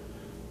 whatever.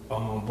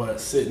 But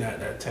sitting at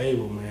that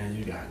table, man,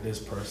 you got this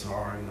person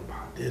arguing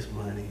about this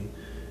money.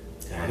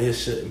 And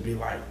this shouldn't be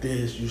like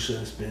this, you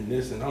shouldn't spend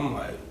this. And I'm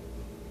like,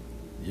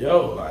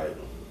 yo, like,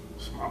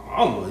 it's my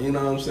mama, you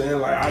know what I'm saying?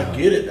 Like, I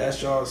get it,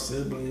 that's y'all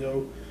sibling,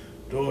 yo,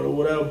 daughter,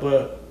 whatever.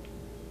 But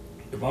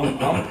if I'm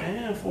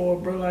paying for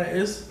it, bro, like,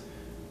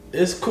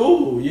 it's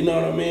cool, you know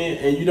what I mean?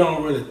 And you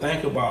don't really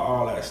think about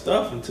all that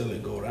stuff until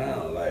it go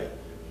down, like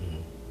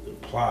the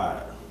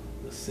plot,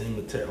 the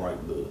cemetery, like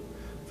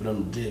for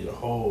them to dig a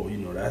hole, you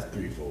know, that's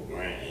 $3-4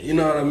 grand. You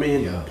know what I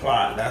mean? Yeah. The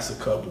plot, that's a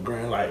couple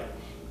grand. Like,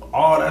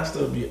 all that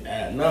stuff be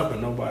adding up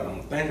and nobody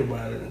don't think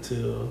about it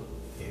until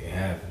it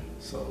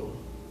happens. So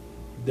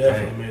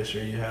definitely make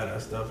sure you have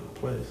that stuff in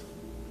place.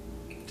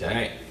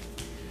 Dang.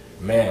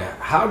 Man,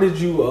 how did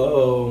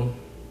you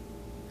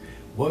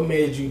what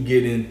made you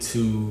get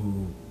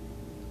into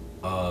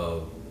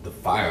the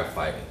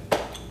firefighting?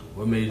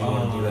 What made you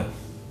want to do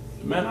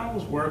that? Man, I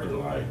was working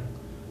like,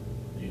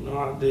 you know,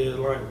 I did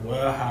like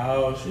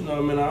warehouse, you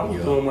know what I mean? I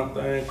was doing my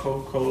thing,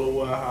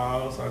 Coca-Cola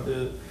warehouse. I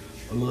did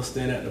a little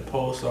stint at the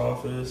post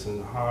office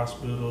and the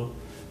hospital.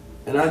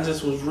 And I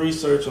just was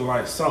researching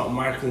like something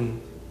I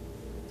can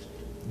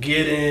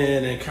get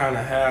in and kind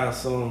of have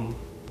some,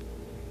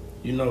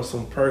 you know,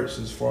 some perks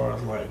as far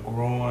as like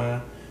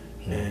growing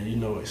and, you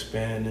know,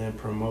 expanding,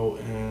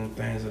 promoting,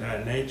 things of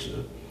that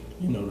nature.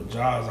 You know, the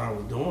jobs I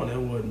was doing, it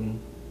wasn't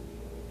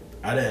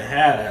I didn't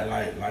have that.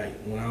 Like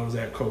when I was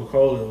at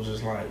Coca-Cola, it was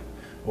just like an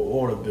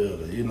order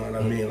builder. You know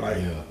what I mean? Like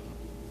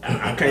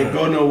I can't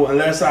go nowhere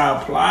unless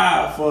I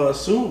apply for a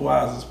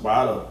supervisor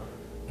spot.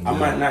 I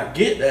might not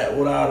get that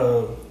without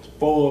a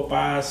 4 or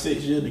 5,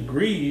 6 year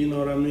degree. You know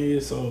what I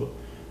mean? So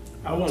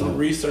I went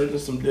researching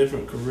some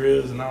different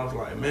careers, and I was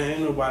like, man,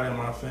 ain't nobody in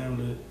my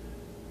family,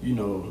 you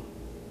know,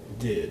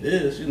 did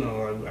this. You know,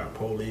 like we got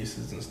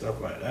polices and stuff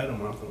like that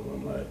in my family.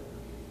 I'm like,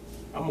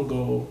 I'm gonna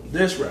go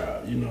this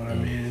route, you know what I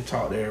mean? And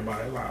talk to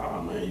everybody like,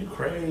 oh man, you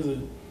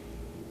crazy.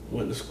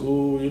 Went to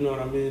school, you know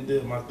what I mean?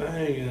 Did my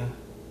thing, and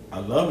I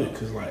love it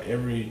because like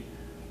every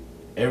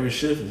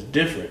shift is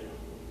different.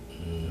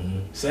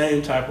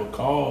 Same type of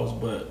calls,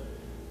 but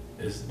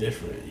it's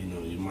different. You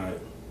know, you might,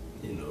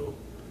 you know,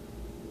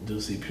 do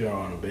CPR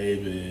on a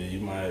baby. You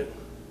might,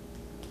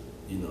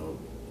 you know,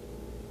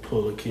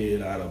 pull a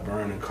kid out of a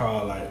burning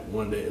car like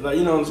one day. Like,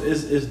 you know,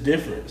 it's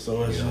different.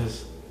 So it's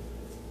just,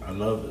 I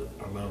love it.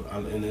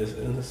 And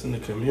it's in the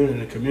community.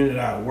 The community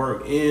that I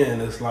work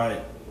in, it's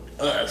like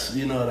us.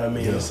 You know what I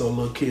mean? Yeah. So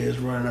little kids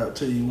running up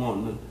to you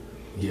wanting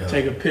to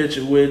take a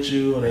picture with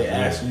you, or they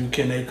ask you,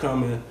 can they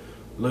come and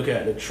look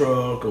at the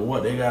truck, or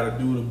what they got to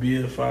do to be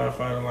a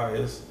firefighter. Like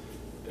it's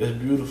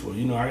beautiful.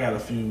 You know, I got a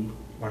few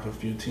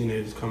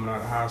teenagers coming out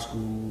of high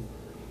school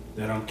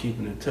that I'm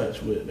keeping in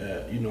touch with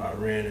that, you know, I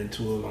ran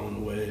into along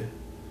the way,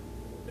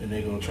 and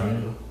they gonna try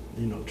to,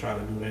 you know, try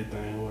to do their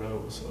thing or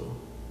whatever. So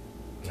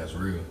that's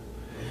real.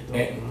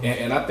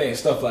 And I think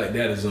stuff like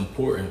that is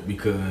important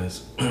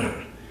because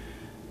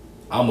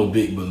I'm a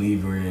big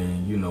believer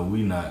in, you know,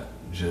 we not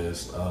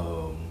just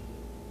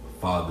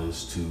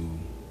fathers to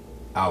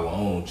our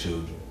own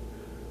children,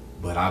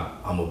 but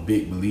I'm a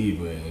big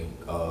believer in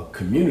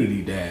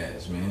community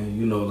dads, man.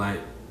 You know, like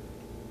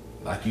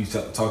you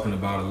talking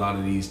about a lot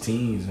of these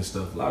teens and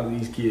stuff. A lot of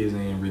these kids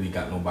ain't really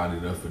got nobody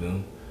there for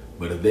them.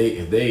 But if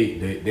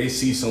they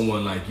see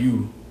someone like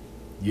you,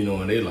 you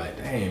know, and they like,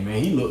 dang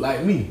man, he look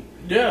like me.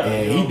 Yeah.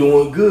 And he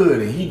doing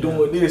good, and he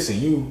doing this,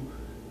 and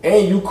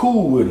you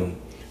cool with him.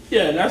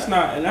 Yeah, and that's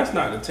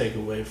not to take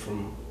away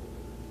from,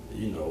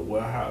 you know,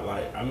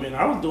 I mean,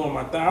 I was doing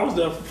my thing. I was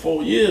there for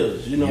 4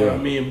 years, you know what I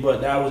mean?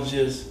 But that was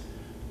just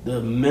the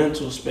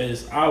mental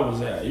space I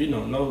was at. You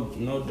know,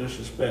 no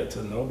disrespect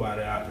to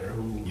nobody out there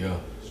who,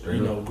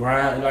 you know,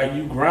 grind, like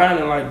you grind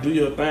and like do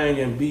your thing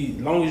and be,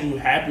 as long as you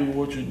happy with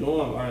what you're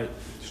doing, like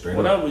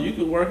whatever, you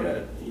could work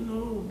at, you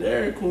know,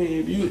 Dairy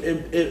Queen.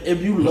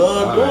 If you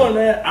love doing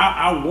that,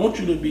 I want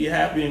you to be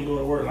happy and go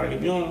to work. Like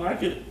if you don't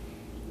like it,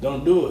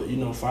 don't do it. You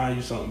know, find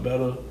you something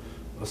better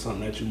or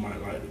something that you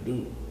might like to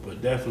do.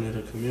 But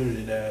definitely the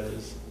community that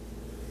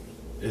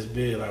is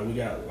big. Like we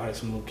got like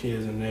some little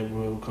kids in the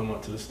neighborhood who come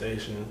up to the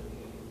station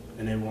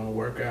and they want to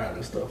work out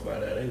and stuff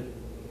like that. They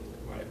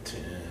like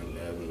 10,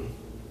 11.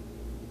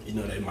 You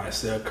know, they might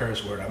say a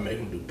curse word. I make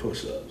them do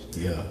push-ups.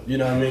 Yeah. You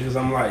know what I mean? Because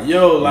I'm like,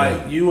 yo,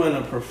 like you in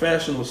a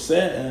professional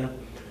setting,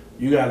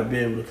 you got to be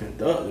able to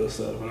conduct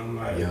yourself. And I'm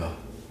like, yeah,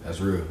 that's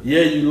real.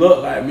 Yeah, you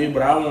look like me,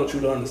 but I want you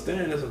to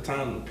understand there's a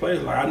time and a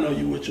place. Like I know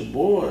you with your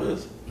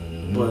boys,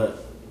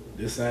 but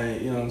this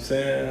ain't, you know what I'm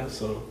saying?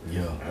 So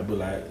I'd be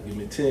like, give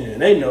me 10.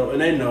 And they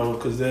know,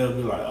 because they'll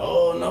be like,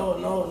 oh,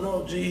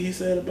 no, gee, he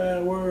said a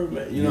bad word,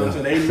 man. You know what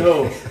I'm saying? They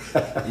know.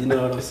 You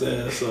know what I'm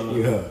saying?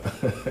 So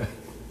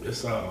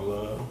it's all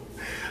love.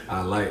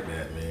 I like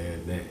that,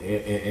 man.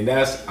 And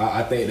that's,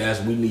 I think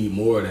that's, we need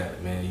more of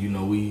that, man. You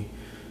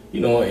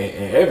know,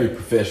 in every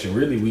profession,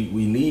 really,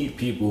 we need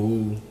people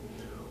who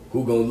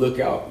gonna look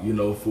out, you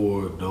know,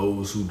 for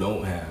those who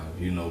don't have,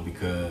 you know,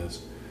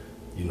 because,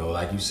 you know,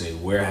 like you say,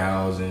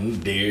 warehousing,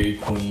 Dairy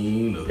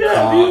Queen, a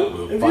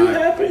cop, if you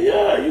happy,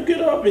 you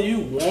get up and you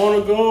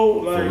want to go,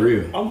 like, for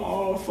real. I'm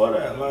all for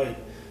that, like,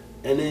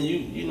 and then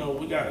you know,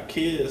 we got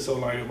kids, so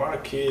like, if our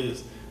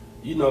kids,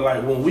 you know,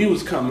 like when we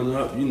was coming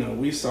up, you know,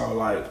 we saw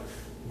like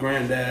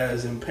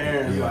granddads and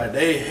parents, like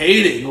they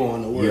hated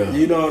going to work,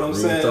 you know what I'm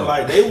saying? Talk.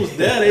 Like they was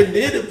there, they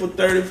did it for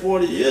 30,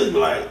 40 years, but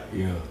like,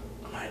 I'm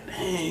like,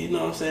 dang, you know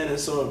what I'm saying? And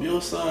so if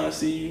your son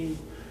see you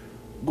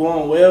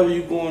going wherever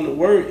you going to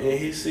work and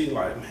he see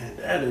like, man,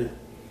 daddy, you know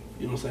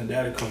what I'm saying,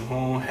 daddy come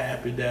home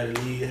happy, daddy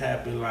leave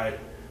happy, like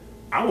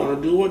I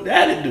want to do what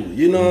daddy do,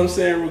 you know what I'm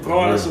saying?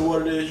 Regardless of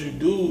what it is you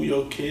do,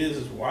 your kids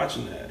is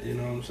watching that, you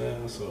know what I'm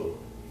saying? So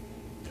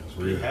that's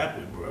be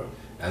happy, bro.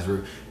 That's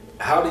real.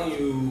 How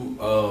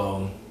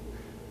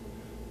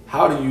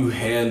do you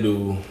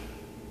handle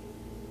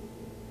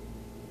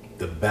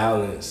the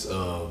balance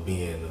of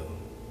being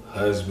a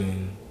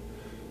husband,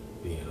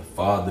 being a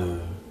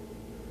father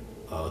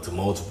to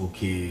multiple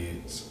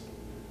kids,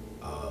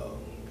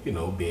 you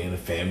know, being a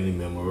family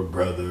member, a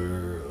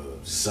brother,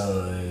 a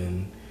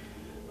son,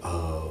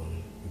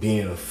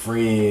 being a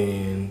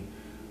friend,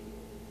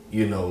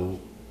 you know,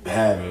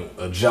 having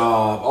a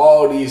job,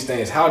 all these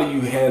things? How do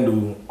you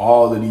handle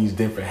all of these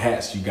different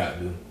hats you got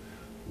to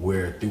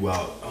wear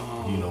throughout,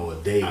 you know, a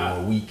day or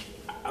a week?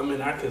 I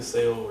mean, I can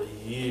say over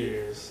the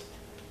years,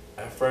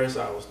 at first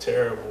I was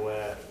terrible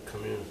at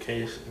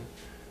communication,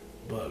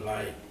 but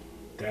like,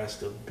 that's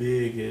the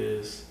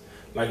biggest,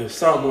 like if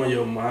something on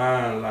your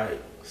mind, like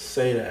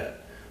say that,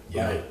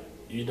 Yeah. Like,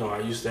 you know, I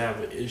used to have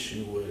an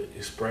issue with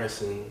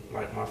expressing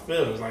like my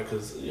feelings, like,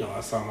 cause you know,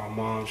 I saw my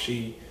mom,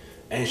 she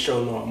ain't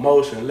show no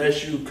emotion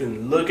unless you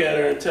can look at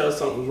her and tell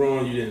something's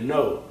wrong you didn't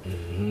know,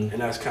 and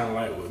that's kind of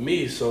like with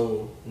me.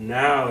 So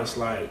now it's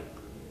like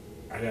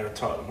I gotta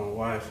talk to my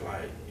wife,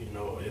 like, you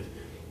know,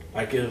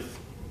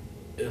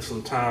 if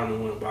some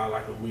time went by,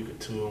 like a week or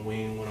two, and we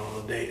ain't went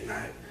on a date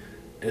night,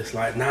 it's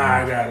like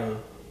I gotta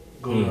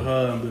go to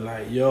her and be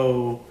like,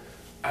 yo,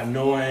 I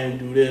know I ain't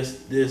do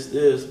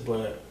this,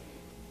 but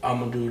I'm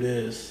gonna do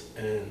this,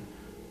 and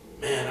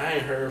man, I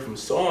ain't heard from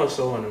so and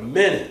so in a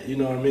minute. You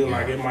know what I mean?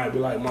 Like, it might be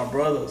like my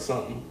brother or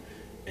something,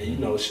 and you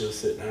know, she'll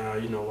sit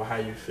down. You know, well, how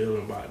you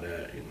feeling about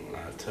that? You know, and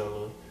I tell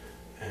her,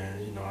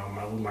 and you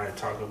know, we might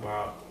talk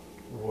about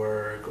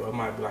work, or it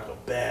might be like a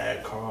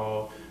bad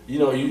call. You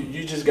know,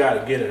 you just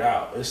gotta get it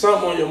out. If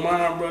something on your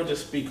mind, bro,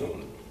 just speak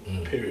on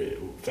it. Period.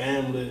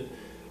 Family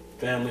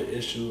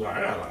issues.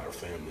 I got a lot of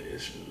family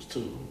issues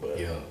too, but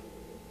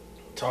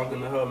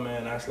talking to her,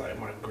 man, that's like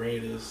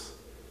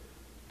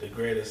the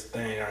greatest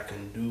thing I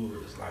can do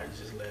is like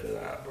just let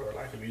it out, bro.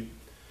 Like, if you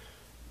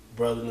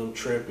brother them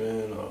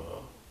tripping,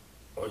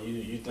 or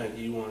you think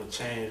you want to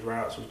change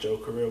routes with your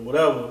career,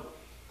 whatever,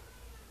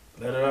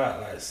 let it out.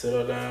 Like, sit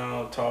her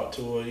down, talk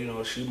to her. You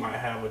know, she might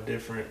have a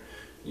different,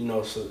 you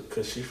know, so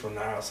because she's from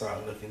the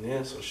outside looking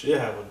in, so she'll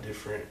have a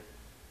different,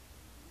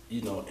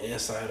 you know,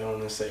 insight on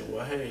it and say,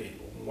 well, hey,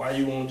 why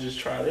you won't just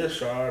try this,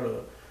 Shard?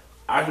 Or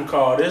I can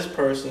call this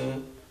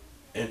person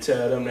and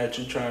tell them that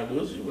you're trying to do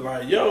this. You be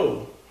like,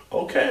 yo,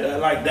 okay,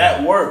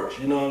 that works.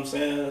 You know what I'm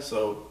saying?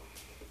 So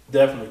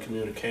definitely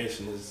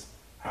communication is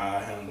how I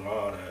handle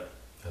all that.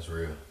 That's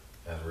real.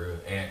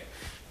 And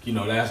you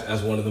know,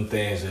 that's one of them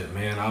things that,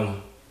 man,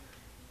 I'm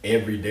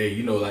every day,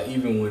 you know, like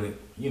even when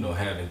you know,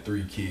 having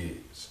 3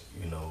 kids,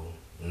 you know,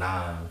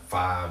 9,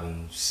 5,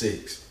 and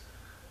 6,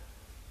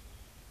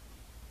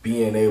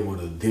 being able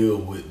to deal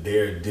with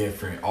their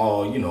different,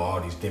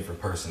 all these different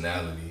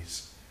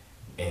personalities,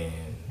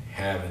 and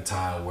having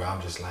time where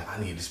I'm just like, I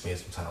need to spend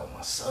some time with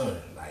my son,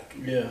 like,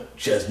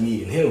 just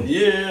me and him,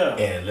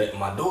 and let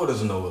my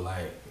daughters know,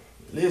 like,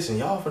 listen,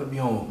 y'all finna be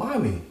home with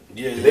mommy,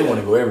 they want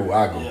to go everywhere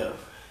I go,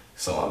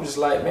 so I'm just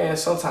like, man,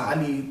 sometimes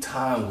I need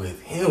time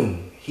with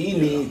him, he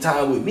need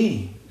time with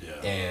me,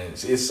 and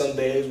it's some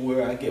days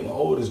where I get my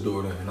oldest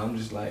daughter, and I'm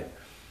just like,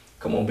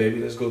 come on,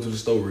 baby, let's go to the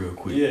store real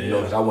quick, you know,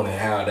 because I want to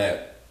have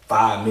that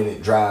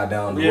 5-minute drive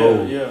down the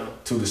road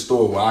to the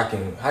store where I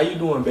can, how you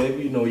doing,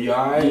 baby? You know, you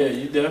all right? Yeah,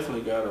 you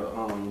definitely gotta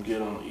get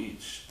on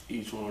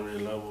each one of their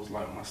levels.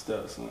 Like my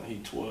stepson, he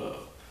 12,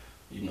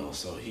 you know,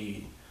 so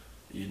he,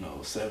 you know,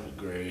 7th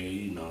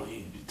grade, you know,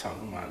 he be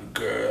talking about the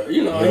girl,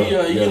 you know,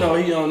 you know,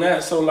 he on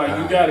that. So like,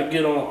 you gotta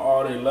get on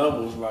all their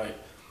levels. Like,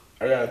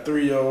 I got a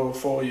 3-year-old,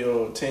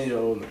 4-year-old,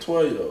 10-year-old, and a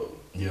 12-year-old.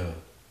 Yeah.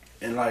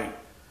 And like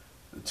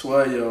the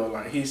 12-year-old,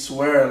 like, he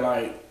swear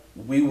like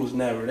we was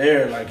never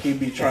there. Like, he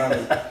be trying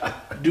to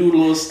do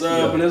little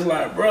stuff, and it's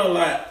like, bro,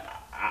 like,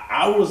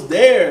 I was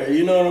there,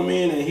 you know what I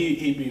mean? And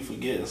he be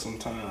forgetting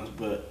sometimes,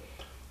 but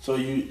so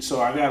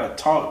I gotta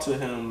talk to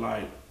him,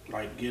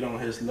 like get on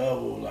his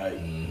level, like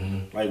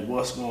like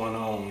what's going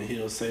on, and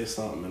he'll say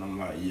something, and I'm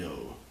like,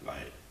 yo,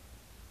 like,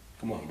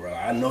 come on, bro,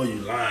 I know you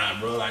lying,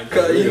 bro, like,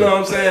 you know what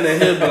I'm saying?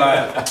 And he'll be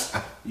like,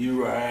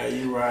 you right,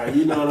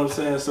 you know what I'm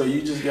saying? So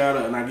you just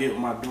gotta, and I get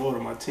my daughter,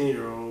 my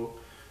 10-year-old,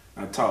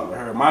 I talk to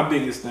her. My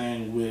biggest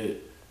thing with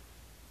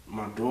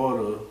my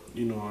daughter,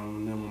 you know,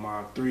 and then when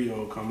my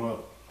 3-year-old come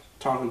up,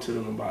 talking to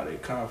them about their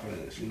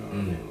confidence, you know what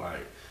I mean?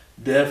 Like,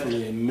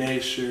 definitely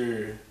make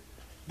sure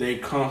they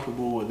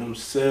comfortable with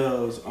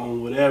themselves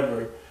on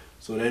whatever,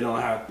 so they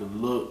don't have to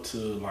look to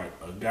like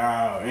a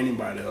guy or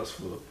anybody else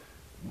for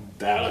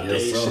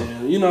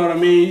validation. You know what I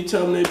mean? You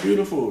tell them they're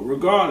beautiful,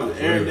 regardless.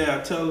 Every day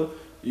I tell her,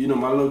 you know,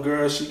 my little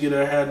girl, she get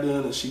her hair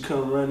done and she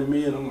come running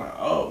me, and I'm like,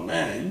 oh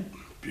man, you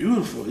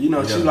beautiful. You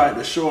know, she like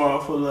to show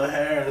off her little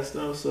hair and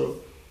stuff, so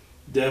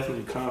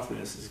definitely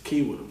confidence is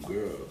key with them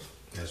girls.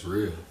 That's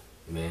real.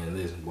 Man,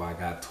 listen, boy, I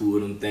got 2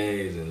 of them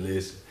things, and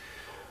listen,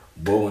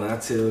 boy, when I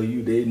tell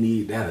you they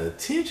need that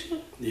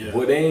attention,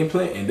 boy, they ain't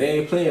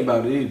playing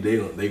about it.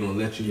 They gonna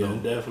let you know.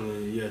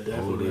 Definitely they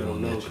gonna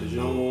know, because you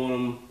don't want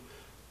them,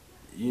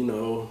 you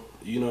know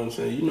what I'm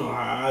saying? You know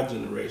how our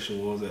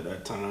generation was at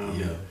that time.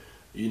 Yeah.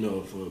 You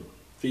know, if a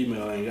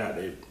female ain't got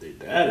their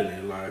dad in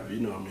their life, you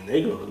know what I mean,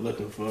 they go to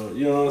looking for,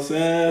 you know what I'm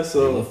saying?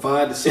 So they gonna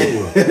find it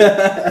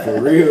somewhere.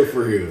 For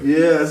real.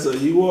 Yeah, so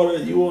you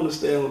wanna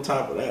stay on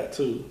top of that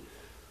too.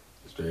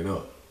 Straight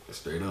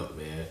up,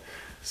 man.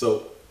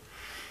 So,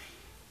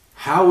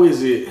 how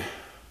is it,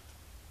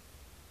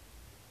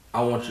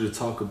 I want you to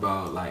talk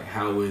about, like,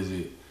 how is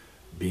it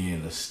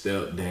being a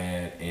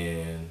stepdad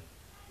and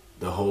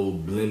the whole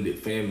blended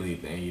family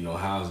thing, you know,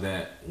 how's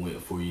that went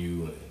for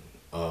you?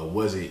 And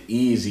was it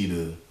easy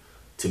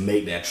to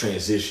make that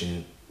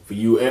transition for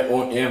you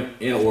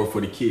or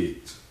for the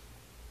kids?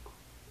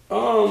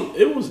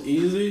 It was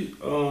easy.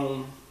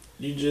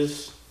 You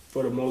just,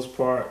 for the most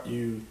part,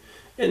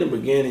 in the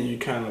beginning, you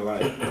kind of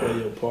like play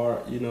your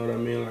part, you know what I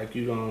mean? Like,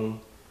 you don't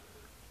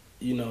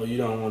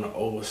want to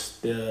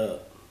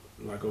overstep,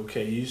 like,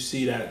 okay, you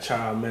see that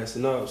child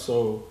messing up,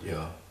 so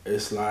Yeah.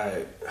 it's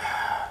like,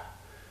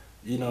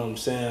 you know what I'm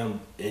saying?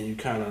 And you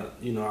kind of,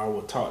 you know, I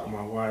would talk to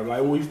my wife.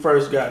 Like, when we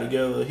first got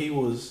together,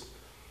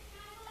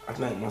 I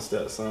think my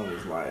stepson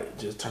was like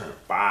just turned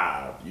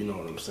 5, you know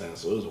what I'm saying?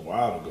 So it was a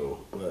while ago,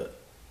 but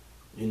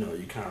you know,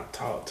 you kind of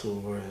talk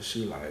to her and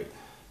she like,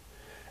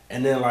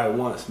 and then like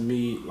once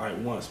me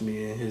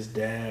and his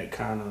dad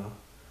kind of,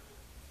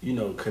 you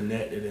know,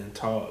 connected and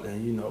talked,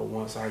 and you know,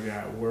 once I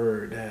got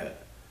word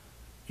that,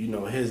 you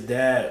know, his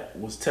dad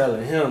was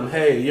telling him,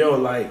 hey, yo,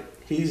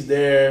 like, he's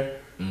there,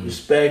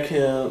 respect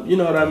him, you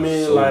know what I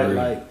mean? So like, real.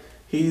 like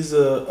he's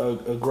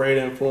a great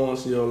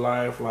influence in your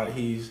life, like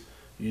he's,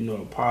 you know,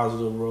 a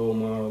positive role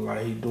model,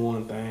 like he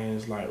doing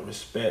things, like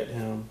respect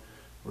him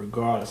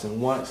regardless.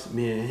 And once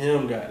me and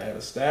him got that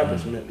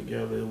establishment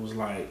together, it was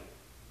like,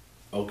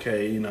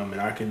 okay, you know what I mean,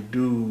 I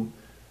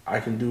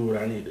can do what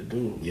I need to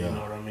do. Yeah. You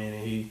know what I mean?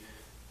 And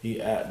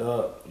he act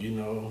up, you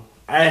know.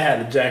 I ain't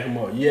had to jack him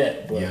up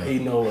yet, but he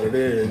know what it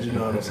is, you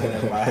know what I'm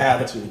saying, if I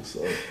have to.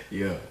 So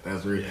yeah,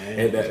 that's real. Yeah,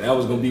 and that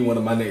was gonna be one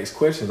of my next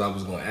questions. I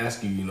was gonna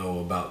ask you, you know,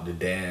 about the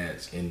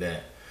dads in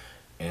that.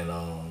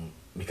 And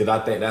because I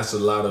think that's a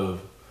lot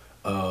of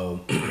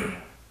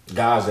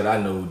guys that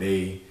I know,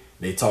 they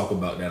talk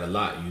about that a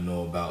lot, you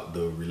know, about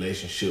the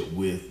relationship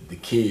with the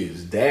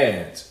kids'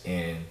 dads.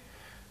 And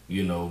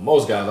you know,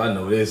 most guys I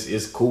know,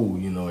 it's cool,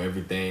 you know,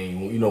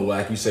 everything, you know,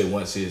 like you say,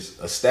 once it's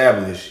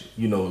established,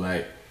 you know,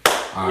 like,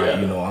 all right,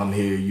 you know, I'm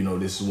here, you know,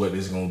 this is what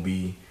it's gonna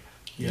be.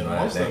 You know,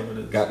 most of it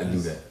is got to do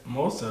that.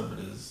 Most of it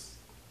is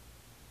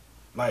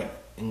like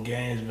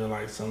engagement,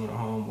 like some of the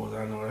homeboys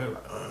I know, they're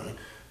like,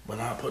 but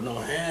not put no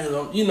hands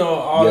on, you know,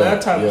 all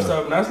that type of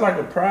stuff. And that's like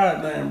a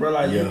pride thing, bro.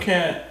 Like you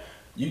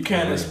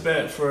can't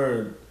expect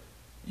for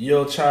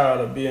your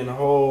child to be in the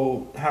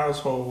whole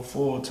household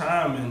full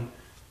time and,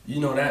 you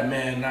know, that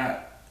man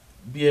not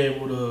be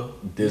able to,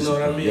 you know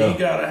what I mean? He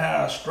gotta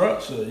have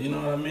structure, you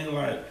know what I mean?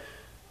 Like,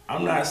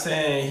 I'm not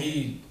saying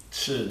he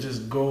should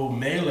just go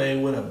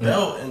melee with a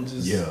belt and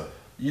just,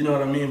 you know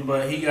what I mean?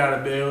 But he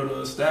gotta be able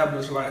to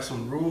establish like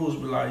some rules,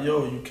 be like,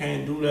 yo, you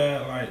can't do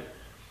that, like,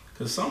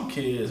 cause some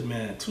kids,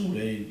 man, too,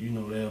 they, you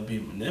know, they'll be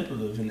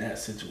manipulative in that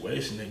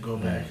situation. They go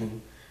back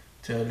and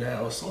tell dad,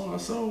 oh, so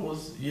and so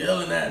was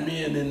yelling at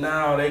me, and then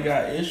now they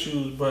got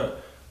issues.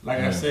 But like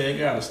I said, it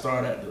got to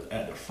start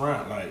at the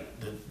front. Like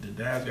the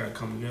dads got to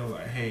come together.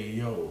 Like, hey,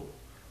 yo,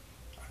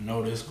 I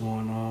know this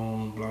going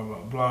on. Blah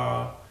blah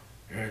blah.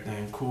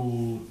 Everything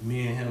cool.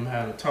 Me and him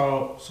had a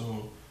talk,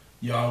 so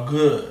y'all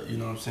good. You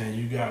know what I'm saying?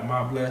 You got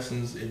my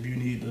blessings. If you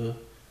need to,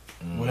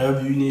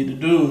 whatever you need to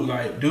do,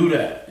 like do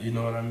that. You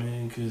know what I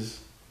mean? Cause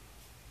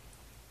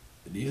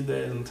these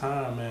days and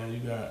time, man, you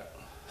got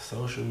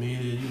social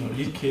media. You know,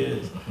 these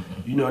kids,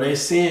 you know, they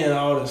seeing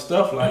all this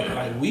stuff.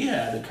 Like we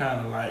had to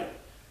kind of like,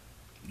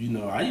 you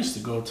know, I used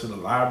to go to the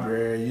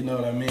library. You know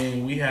what I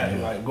mean? We had to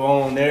like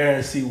go on there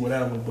and see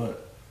whatever.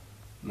 But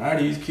now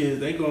these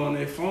kids, they go on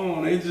their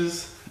phone. They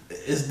just,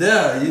 it's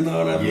there. You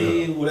know what I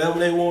mean? Whatever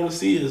they want to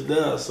see is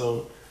there.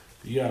 So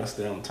you gotta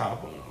stay on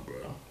top of them,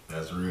 bro.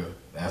 That's real.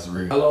 That's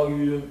real. How long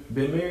have you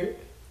been married?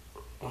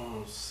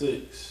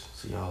 6.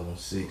 So y'all on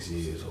 6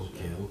 years.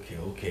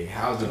 Okay.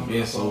 How's it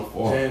been so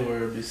far?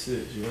 January will be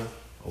 6, yeah.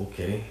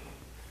 Okay.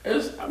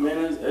 It's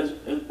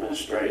been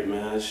straight,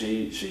 man.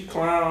 She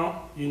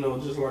clown, you know,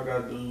 just like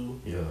I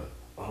do. Yeah.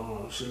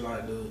 She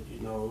like to, you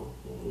know,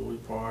 when we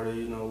party,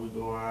 you know, we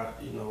go out,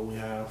 you know, we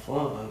have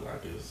fun.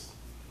 Like it's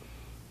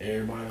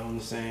everybody on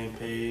the same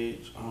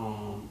page.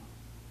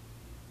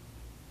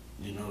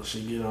 You know,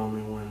 she get on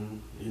me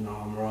when, you know,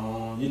 I'm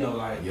wrong. You know,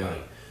 like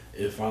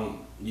if I'm,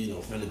 you know,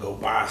 finna go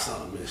buy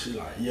something and she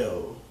like,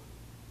 yo,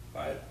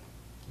 like,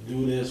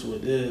 do this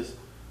with this,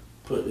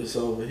 put this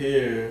over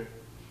here,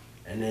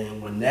 and then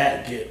when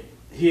that get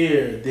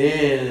here,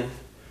 then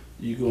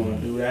you gonna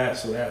do that,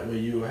 so that way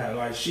you have,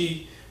 like,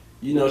 she,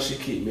 you know, she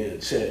keep me in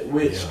check,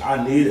 which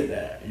I needed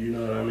that, you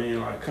know what I mean?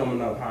 Like,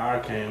 coming up how I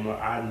came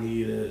up, I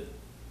needed,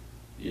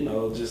 you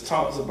know, just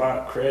talks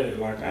about credit.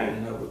 Like, I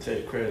ain't never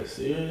take credit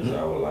serious.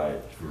 I was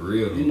like, for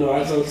real. You know,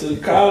 I go to the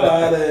call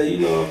out there, you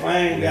know, if I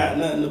ain't got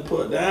nothing to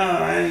put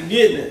down, I ain't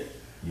getting it.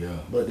 Yeah.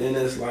 But then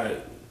it's like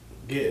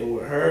getting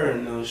with her,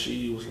 and you know,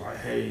 she was like,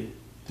 hey,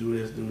 do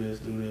this, do this,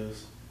 do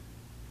this,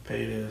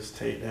 pay this,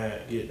 take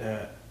that, get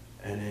that,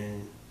 and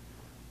then,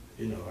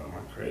 you know, my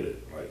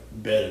credit like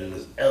better than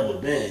it's ever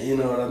been. You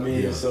know what I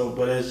mean? Yeah. So,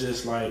 but it's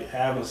just like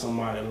having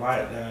somebody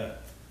like that.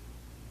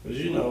 Cause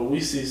you know,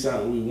 we see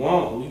something we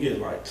want, we get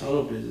like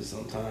tunnel vision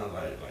sometimes.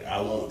 Like I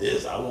want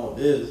this,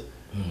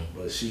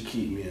 but she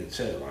keep me in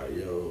check. Like,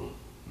 yo,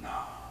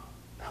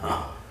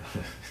 nah.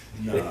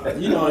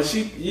 You know, and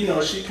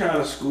she kind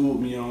of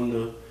schooled me on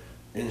the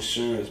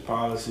insurance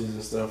policies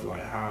and stuff,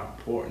 like how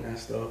important that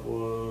stuff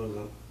was.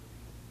 And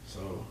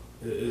so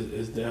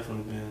it's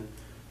definitely been.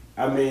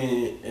 I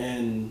mean,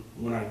 and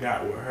when I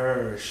got with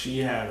her, she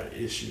had an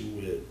issue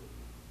with,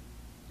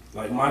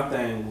 like, my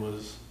thing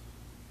was,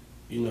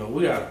 you know,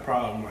 we got a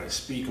problem, like,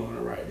 speak on it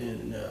right then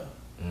and there.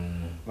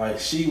 Like,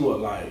 she would,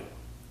 like,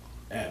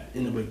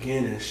 in the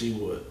beginning, she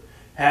would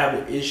have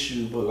an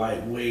issue, but like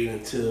wait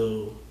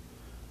until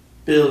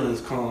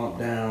feelings calm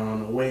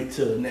down, or wait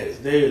till the next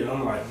day. And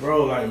I'm like,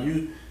 bro, like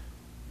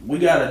we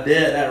gotta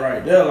dead that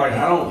right there. Like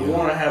I don't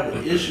want to have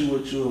an issue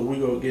with you, and we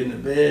go get in the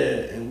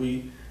bed and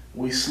we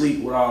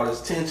sleep with all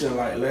this tension.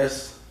 Like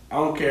I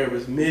don't care if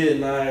it's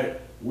midnight.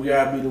 We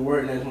gotta be to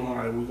work next morning.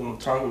 Like we're gonna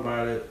talk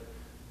about it,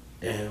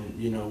 and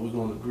you know we're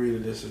gonna agree to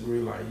disagree.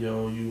 Like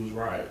yo, you was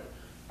right,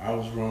 I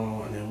was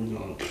wrong, and then we're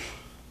gonna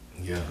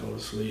go to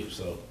sleep.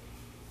 So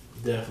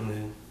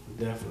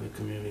definitely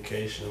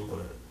communication,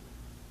 but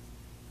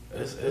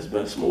it's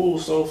been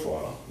smooth so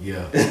far.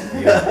 Yeah. Boy.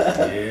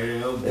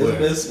 It's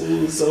been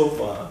smooth so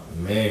far.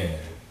 Man,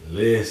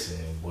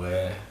 listen,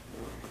 boy.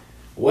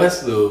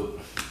 What's the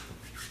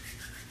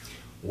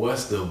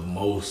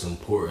most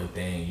important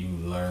thing you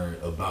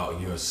learned about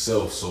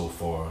yourself so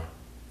far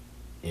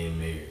in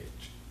marriage?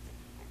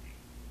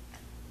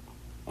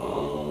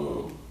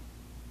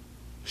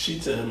 She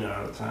tells me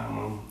all the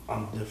time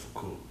I'm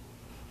difficult.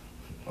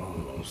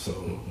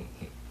 So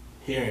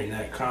hearing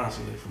that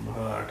constantly from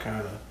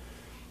her,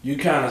 you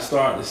kind of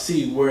start to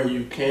see where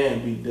you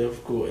can be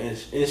difficult, and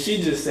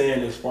she just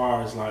saying as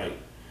far as like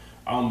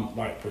I'm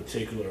like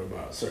particular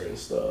about certain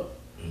stuff.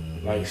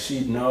 Mm-hmm. Like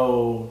she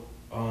know,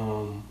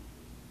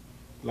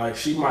 like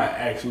she might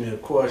ask me a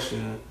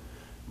question,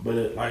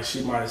 but like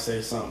she might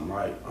say something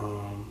like,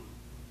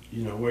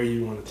 you know, where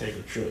you want to take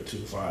a trip to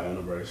for our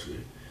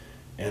anniversary,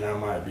 and I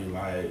might be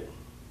like,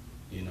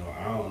 you know,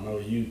 I don't know,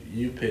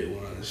 you pick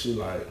one. And she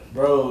like,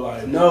 bro,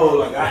 like, no,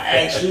 like, I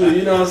asked you,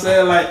 you know what I'm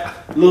saying? Like,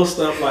 little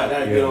stuff like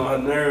that get on her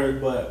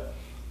nerves. But,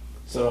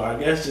 so I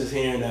guess just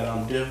hearing that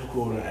I'm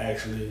difficult and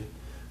actually,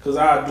 because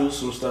I do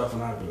some stuff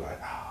and I'd be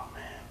like, oh,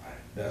 man, like,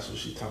 that's what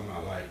she talking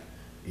about. Like,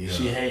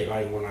 she hate,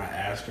 like, when I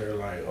ask her,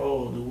 like,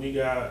 oh, we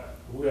got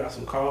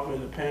some coffee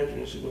in the pantry?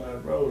 And she be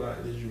like, bro,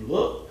 like, did you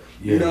look?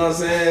 You know what I'm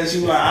saying? She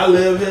be like, I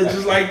live here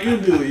just like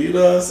you do, you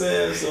know what I'm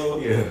saying? So,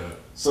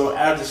 So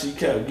after she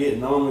kept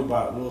getting on me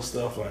about little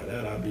stuff like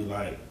that, I'd be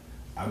like,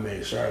 I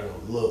make sure I go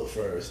look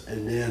first,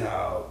 and then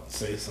I'll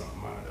say something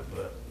about it.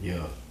 But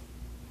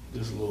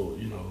just little,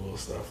 you know, little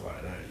stuff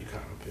like that, you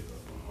kind of pick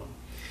up on.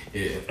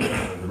 Yeah,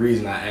 the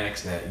reason I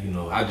asked that, you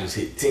know, I just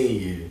hit 10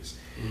 years,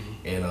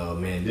 and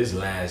man, this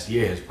last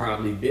year has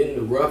probably been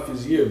the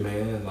roughest year,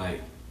 man.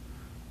 Like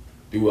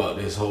throughout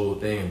this whole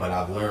thing, but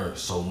I've learned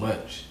so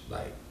much.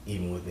 Like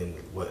even within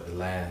the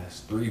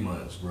last 3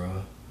 months,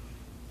 bro.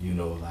 You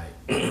know, like,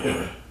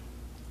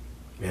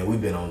 man,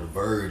 we've been on the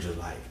verge of,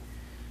 like,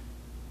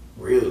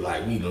 really,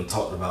 like, we done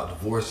talked about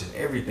divorce and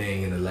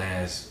everything in the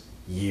last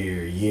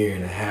year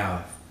and a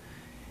half.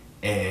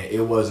 And it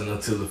wasn't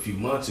until a few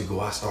months ago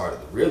I started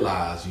to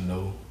realize, you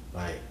know,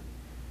 like,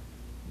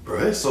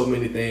 bro, there's so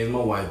many things my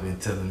wife been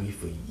telling me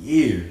for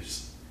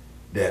years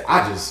that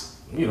I just,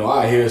 you know,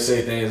 I hear her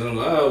say things and I'm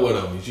like, oh,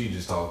 whatever, she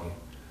just talking.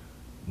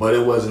 But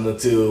it wasn't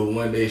until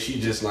one day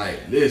she just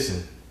like,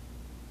 listen,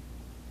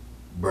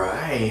 bro,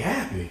 I ain't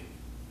happy.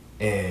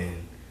 And,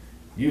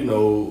 you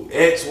know,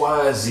 X,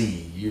 Y,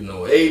 Z, you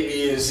know, A,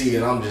 B, and C.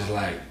 And I'm just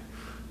like,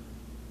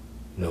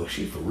 no,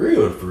 she for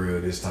real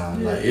this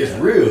time. Like, it's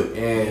real.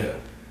 And,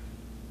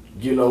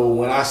 you know,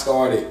 when I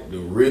started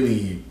to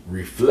really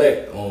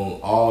reflect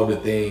on all the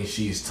things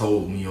she's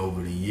told me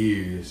over the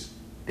years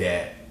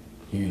that,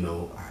 you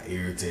know, I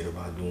irritate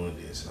about doing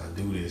this, and I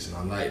do this, and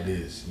I'm like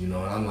this, you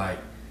know, and I'm like,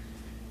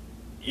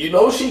 you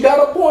know, she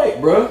got a point,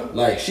 bro.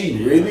 Like,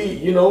 she really,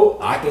 you know,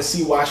 I can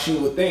see why she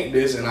would think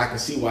this, and I can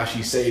see why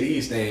she say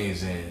these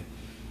things. And,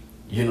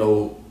 you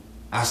know,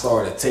 I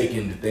started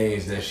taking the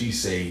things that she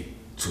say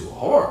to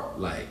heart.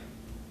 Like,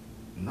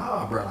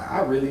 nah, bro, like,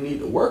 I really need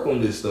to work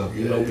on this stuff,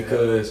 you know,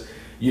 because,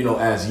 you know,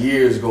 as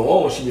years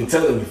go on, she been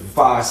telling me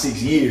for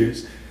 5-6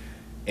 years,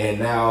 and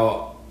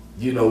now,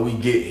 you know, we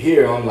get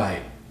here, I'm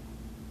like,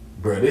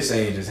 bro, this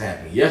ain't just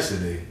happened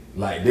yesterday.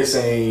 Like,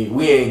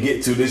 we ain't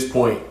get to this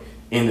point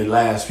in the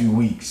last few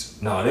weeks.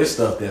 No, this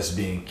stuff that's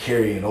been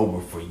carrying over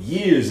for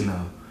years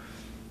now.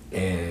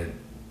 And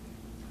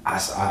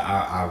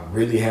I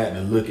really had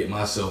to look at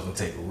myself and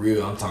take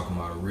I'm talking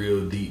about a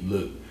real deep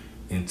look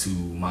into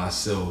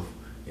myself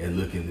and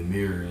look in the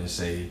mirror and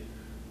say,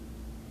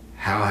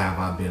 how have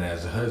I been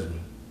as a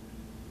husband?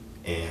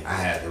 And I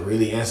had to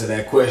really answer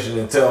that question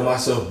and tell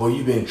myself, boy,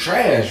 you been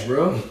trash,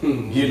 bro.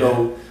 You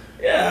know,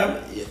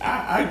 Yeah,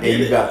 I get it.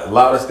 And you got a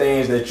lot of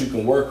things that you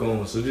can work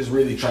on, so just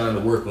really trying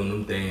to work on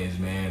them things,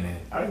 man. And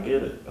I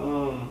get it.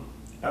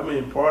 I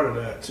mean, part of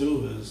that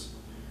too is,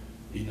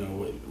 you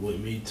know, with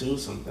me too.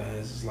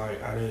 Sometimes it's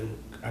like I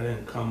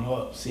didn't come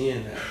up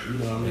seeing that. You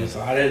know what I mean?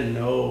 So I didn't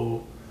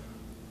know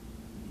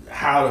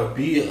how to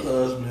be a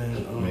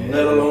husband, Man,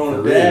 let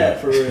alone a dad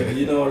for real.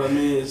 You know what I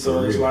mean? So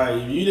For it's real.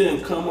 like if you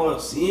didn't come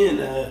up seeing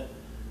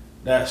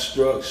that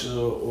structure,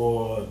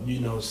 or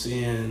you know,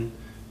 seeing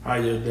how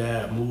your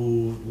dad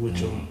moved with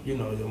your, you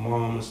know, your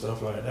mom and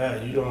stuff like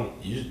that,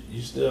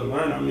 you still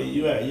learn. I mean,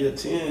 you at year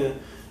 10.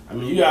 I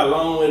mean, you got a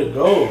long way to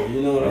go.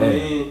 You know what I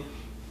mean?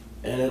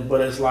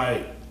 But it's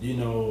like, you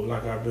know,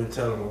 like I've been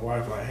telling my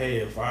wife, like, hey,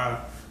 if I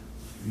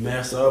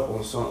mess up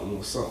on something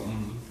or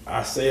something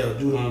I say or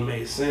do don't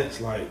make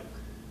sense, like,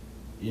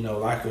 you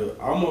know,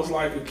 almost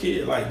like a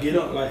kid, like get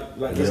up, like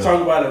let's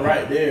talk about it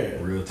right there.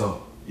 Real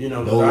talk. You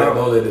know,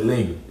 don't let it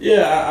linger.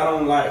 Yeah, I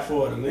don't like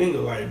for it to linger.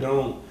 Like,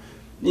 don't,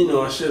 you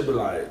know, I should be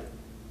like,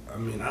 I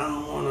mean, I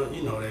don't want to,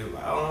 you know, they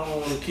like, I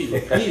don't want to keep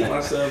repeating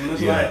myself. And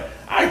it's like,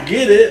 I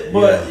get it,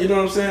 but you know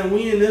what I'm saying?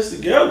 We in this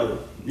together.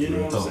 You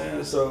know what I'm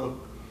saying? So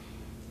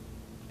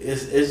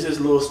it's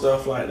just little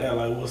stuff like that.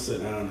 Like, we'll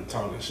sit down and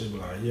talk and shit. Be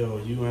like, yo,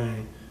 you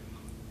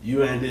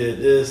ain't did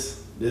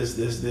this.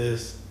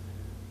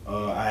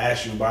 I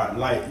asked you about,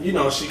 like, you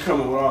know, she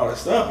coming with all that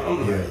stuff, and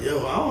I'm like,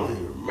 yo, I don't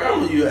even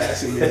remember you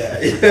asking me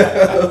that.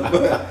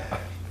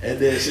 And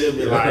then she'll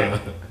be like,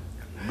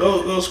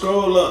 go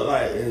scroll up,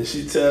 like, and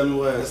she tell me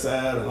where it's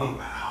at, and I'm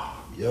like,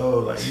 oh, yo,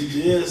 like, you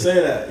did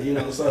say that, you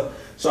know. So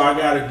I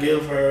gotta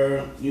give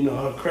her, you know,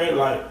 her credit,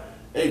 like,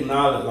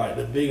 acknowledge, like,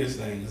 the biggest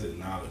thing is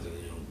acknowledging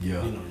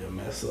your, you know, your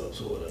mess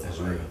ups or whatever. That's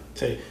like,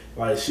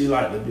 real. She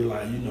like to be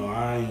like, you know,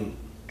 I ain't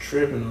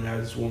tripping on you. I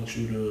just want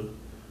you to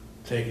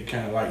take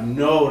account, like,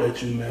 know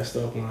that you messed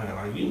up on that.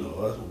 Like, you know,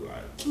 us, we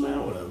like,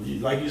 man, whatever. You,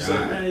 like you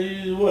said,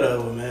 man,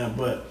 whatever, man.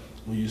 But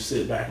when you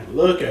sit back and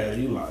look at it,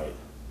 you like,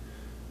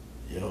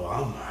 yo,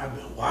 I've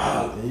been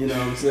wilding. You know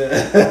what I'm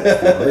saying?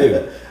 For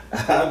real.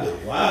 I've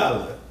been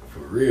wilding. For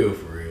real,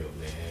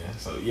 man.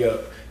 So, yeah,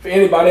 for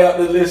anybody out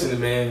there listening,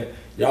 man,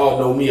 y'all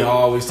know me. I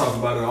always talk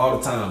about it all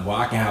the time. Boy,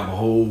 I can have a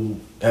whole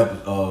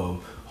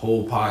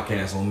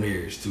podcast on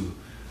marriage, too.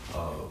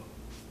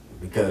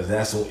 Because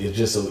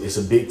it's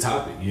a big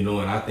topic, you know,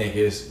 and I think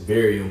it's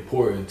very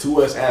important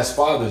to us as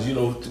fathers. You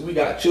know, we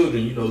got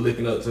children, you know,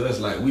 looking up to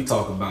us. Like, we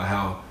talk about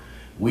how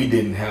we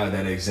didn't have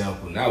that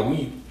example. Now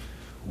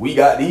we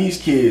got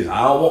these kids.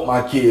 I don't want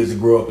my kids to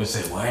grow up and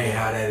say, well, I ain't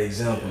have that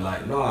example.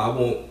 Like, no, I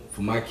want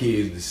for my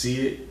kids to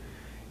see it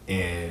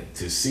and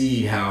to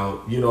see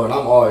how, you know, and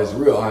I'm always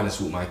real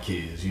honest with my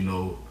kids. You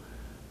know,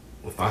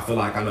 if I feel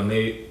like I done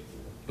made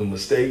a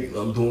mistake,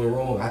 I'm doing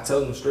wrong, I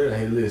tell them straight,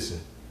 hey, listen,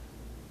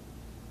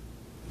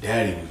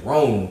 Daddy was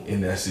wrong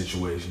in that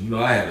situation. You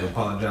know, I had to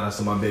apologize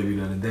to my baby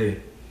the other day.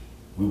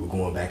 We were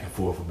going back and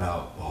forth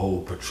about a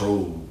whole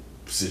patrol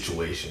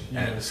situation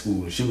at the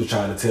school. And she was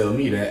trying to tell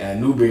me that at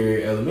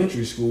Newberry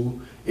Elementary School,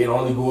 it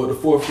only go up to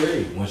 4th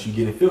grade. Once you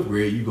get in 5th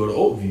grade, you go to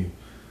Oakview.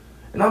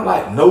 And I'm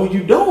like, no,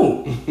 you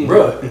don't,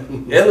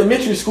 bruh.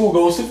 Elementary school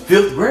goes to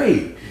 5th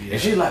grade. Yeah.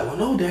 And she's like, well,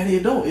 no, Daddy,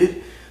 it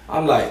don't.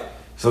 I'm like,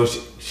 so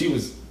she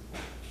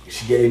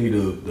gave me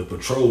the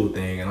patrol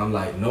thing. And I'm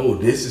like, no,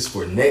 this is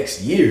for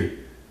next year.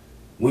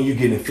 When you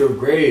get in 5th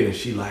grade, and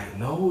she like,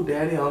 no,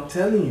 Daddy, I'm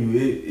telling you,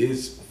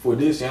 it's for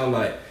this. And I'm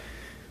like,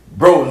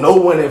 bro, no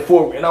one in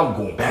 4th, and I'm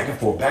going back and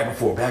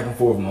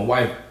forth. My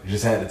wife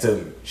just had to tell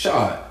me,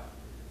 Shad,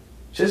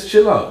 just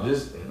chill out.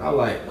 And I'm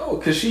like, no,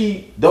 because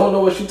she don't know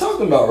what she's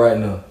talking about right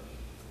now.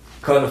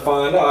 Come to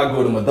find out, I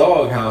go to my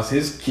dog house,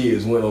 his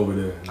kids went over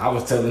there. And I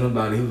was telling him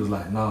about it, he was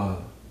like, nah.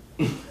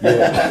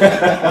 Yeah.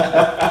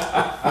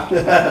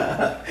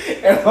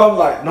 And I'm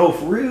like, no,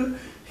 for real?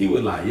 He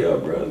was like, yeah,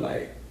 bro,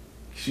 like,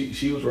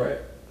 She was right.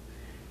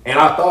 And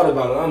I thought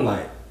about it. I'm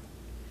like,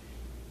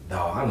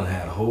 dawg, I done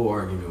had a whole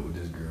argument with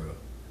this girl.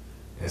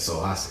 And so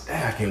I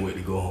said, I can't wait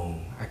to go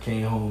home. I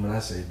came home and I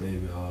said,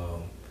 baby,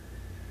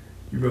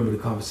 you remember the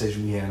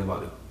conversation we had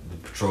about the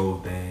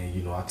patrol thing?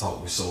 You know, I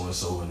talked with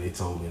so-and-so and they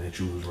told me that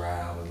you was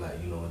right. I was like,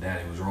 you know,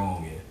 Daddy was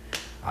wrong. And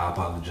I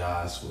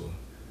apologize for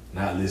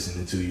not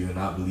listening to you and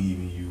not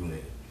believing you.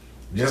 And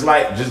just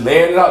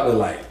laying it out there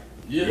like,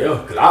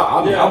 cause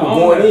I was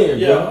going in,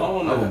 bro.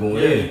 I was going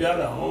in. You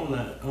gotta own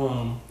that.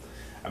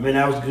 I mean,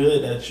 that was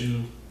good that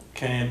you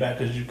came back,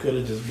 cause you could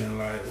have just been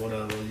like,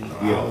 whatever, you know,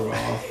 I was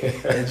wrong,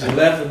 and you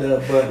left it there.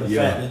 But the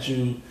fact that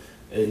you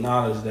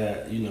acknowledge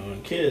that, you know,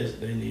 and kids,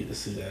 they need to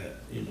see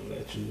that, you know,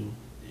 that you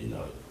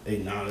know,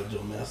 acknowledge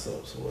your mess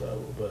ups or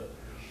whatever. But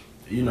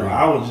you know,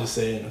 I would just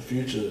say in the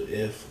future,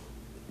 if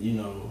you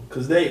know,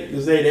 cause they at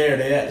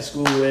the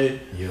school,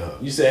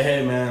 you say,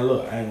 hey man,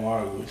 look, I ain't gonna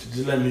argue with you.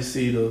 Just let me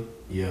see the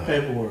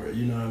paperwork,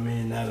 you know what I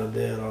mean? Not a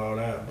dead all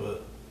that,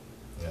 but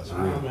that's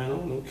real. Man,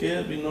 them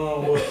kids be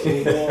knowing what's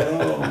going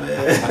on,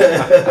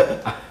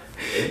 man.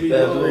 They be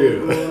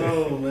knowing what's going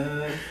on,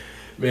 man.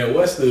 Man,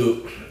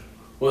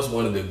 what's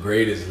one of the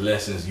greatest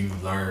lessons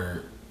you've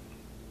learned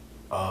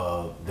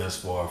thus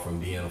far from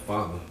being a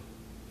father?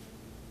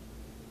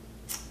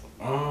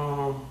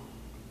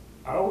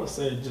 I would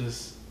say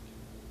just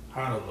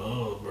how to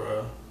love,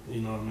 bro.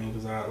 You know what I mean?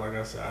 Because like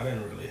I said, I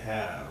didn't really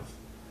have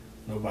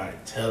nobody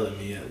telling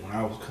me that when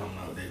I was coming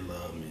up they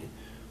loved me,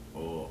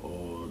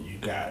 or you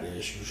got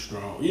this, you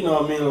strong. You know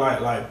what I mean?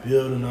 Like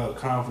building up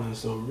confidence.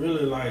 So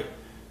really like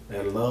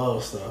that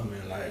love stuff,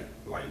 man.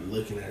 Like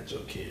looking at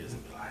your kids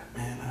and be like,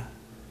 man,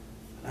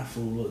 that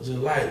fool look just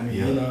like me.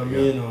 You know what I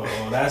mean? Or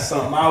that's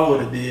something I would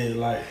have did.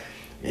 Like,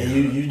 and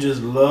you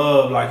just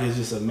love. Like, it's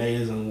just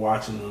amazing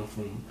watching them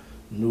from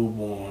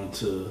newborn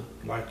to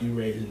like you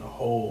raising a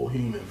whole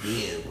human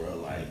being, bro.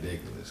 Like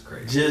ridiculous,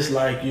 crazy. Just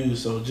like you.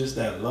 So just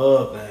that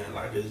love thing,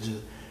 like it's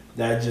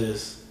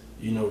just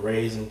you know,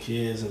 raising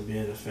kids and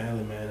being a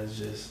family man is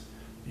just,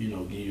 you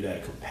know, give you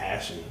that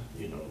compassion,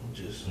 you know,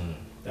 just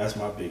that's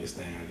my biggest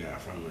thing I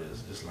got from it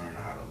is just learning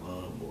how to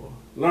love more,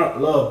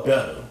 love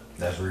better.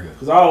 That's real.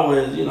 Cause I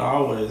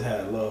always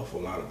had love for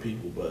a lot of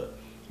people, but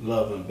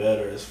loving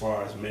better as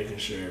far as making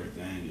sure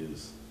everything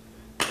is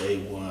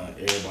A1,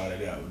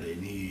 everybody got what they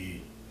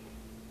need.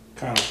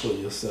 Kind of put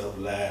yourself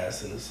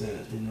last in a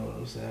sense, you know what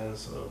I'm saying?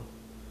 So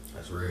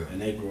that's real. And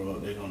they grow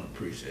up, they're gonna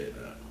appreciate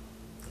that.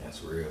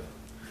 That's real.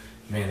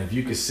 Man, if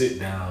you could sit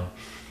down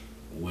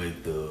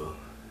with the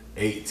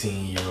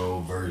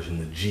 18-year-old version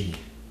of G,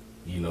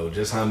 you know,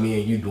 just how me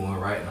and you doing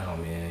right now,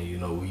 man. You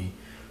know,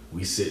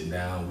 we sitting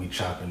down, we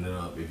chopping it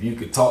up. If you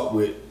could talk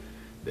with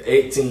the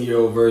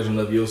 18-year-old version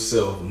of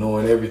yourself,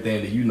 knowing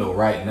everything that you know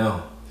right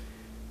now,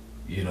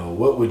 you know,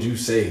 what would you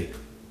say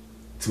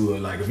to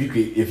him? Like, if you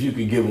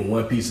could give him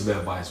one piece of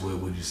advice, what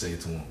would you say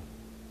to him?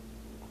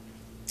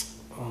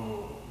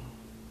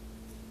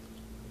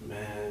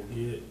 Man,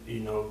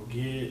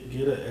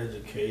 get an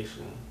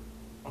education.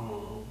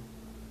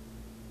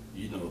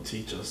 You know,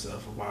 teach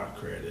yourself about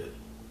credit.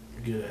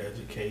 Get an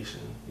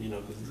education. You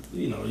know, because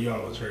you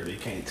always heard they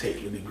can't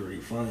take the degree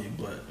from you,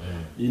 but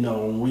you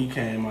know, when we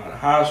came out of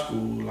high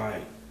school,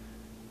 like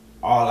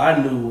all I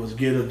knew was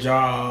get a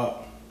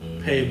job,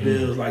 pay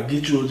bills, like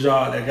get you a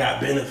job that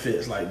got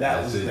benefits. Like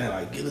that was the thing,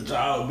 like get a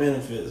job with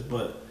benefits.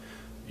 But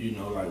you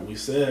know, like we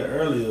said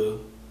earlier,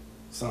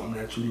 something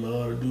that you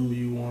love to do,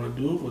 you want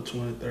to do for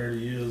 20, 30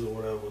 years or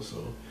whatever.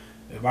 So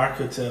if I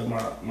could tell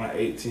my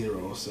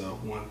 18-year-old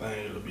self one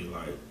thing, it'll be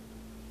like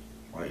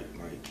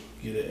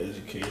get an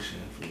education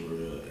for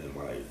real and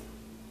like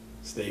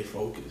stay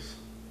focused.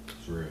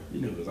 It's real.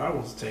 You know, because I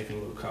was taking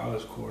little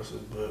college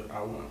courses, but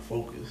I wasn't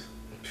focused.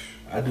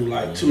 I do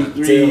like 2,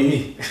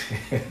 3,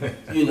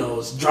 you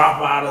know,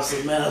 drop out a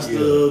semester,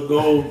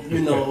 go,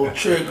 you know,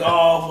 trick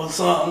off or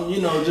something,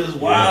 you know, just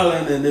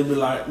wilding, and they'll be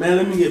like, man,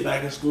 let me get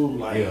back in school.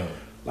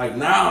 Like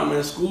now I'm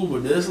in school,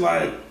 but this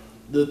like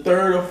the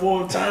 3rd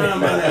or 4th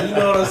time, you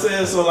know what I'm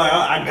saying? So like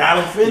I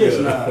gotta finish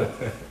now.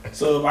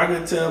 So if I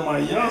could tell my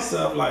young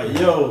self, like,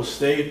 yo,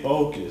 stay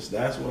focused.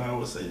 That's what I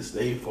would say.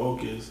 Stay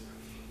focused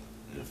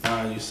and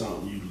find you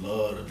something you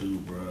love to do,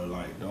 bro.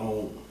 Like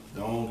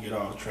don't get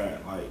off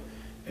track. Like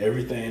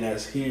everything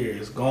that's here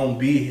is gonna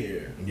be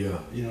here. Yeah.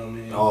 You know what I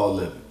mean? All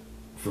of it.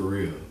 For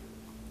real.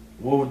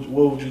 What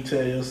would you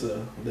tell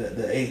yourself, the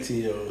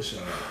 18-year-old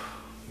Sean?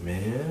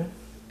 Man.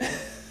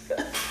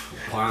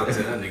 Why I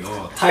tell that nigga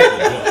all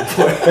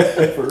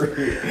tight, for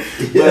real.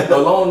 But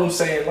along them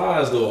same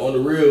lines though, on the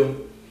real,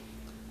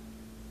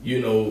 you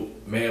know,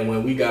 man,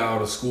 when we got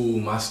out of school,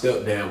 my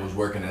stepdad was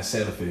working at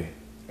Santa Fe.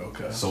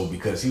 Okay. So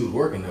because he was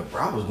working there,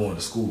 bro, I was going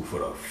to school for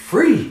the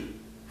free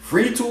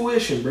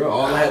tuition, bro.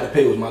 All I had to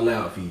pay was my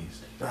lab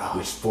fees,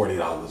 which is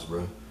 $40,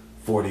 bro.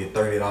 $40,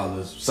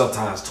 $30,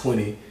 sometimes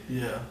 $20.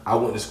 Yeah. I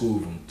went to school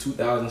from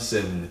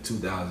 2007 to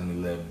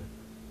 2011.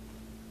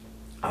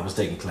 I was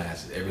taking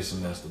classes every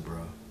semester,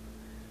 bro.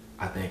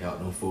 I think out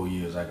them 4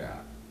 years, I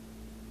got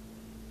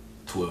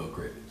 12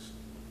 credits.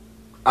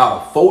 Out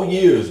of 4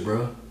 years,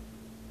 bro.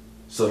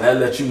 So that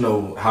lets you know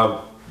what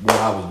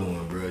I was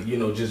doing, bro. You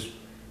know, just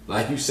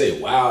like you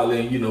say,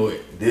 wilding, you know,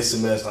 this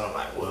semester, I'm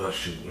like, well,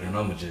 shoot, man,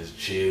 I'm going to just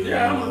chill.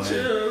 Yeah, I'm going to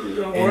chill. You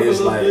know, and it's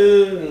like,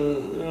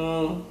 you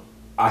know.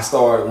 I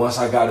started, once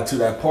I got into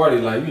that party,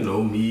 like, you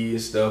know, me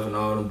and stuff and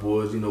all them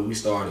boys, you know, we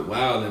started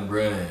wilding,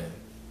 bro. And,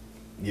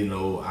 you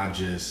know, I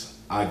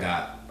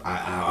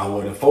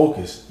wasn't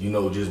focused, you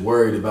know, just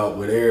worried about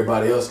what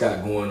everybody else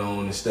got going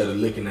on instead of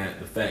looking at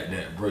the fact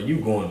that, bro, you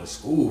going to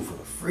school for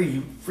the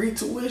free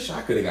tuition.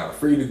 I could have got a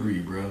free degree,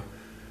 bro.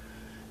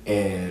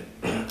 And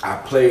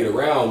I played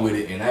around with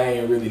it, and I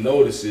ain't really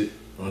noticed it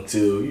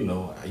until, you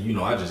know,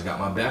 I just got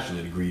my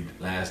bachelor degree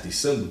last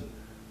December.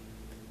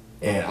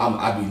 And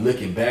I be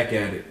looking back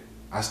at it.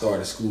 I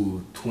started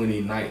school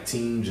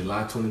 2019,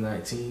 July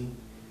 2019.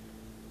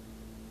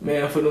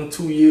 Man, for them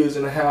 2.5 years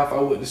I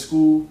went to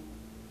school,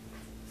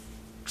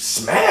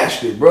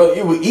 smashed it, bro.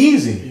 It was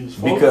easy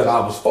because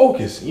I was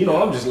focused. You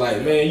know, I'm just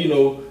like, man, you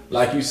know,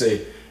 like you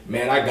say,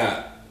 man,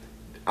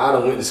 I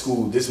done went to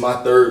school. This is my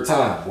 3rd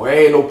time. Well,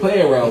 ain't no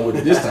playing around with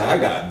it this time. I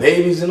got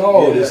babies and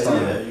all this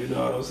time. Yeah, you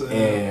know what I'm saying?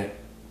 And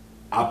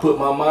I put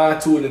my mind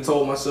to it and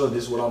told myself,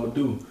 this is what I'm going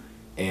to do.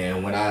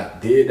 And when I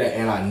did that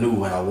and I knew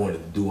what I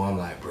wanted to do, I'm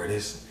like, bro,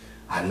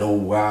 I know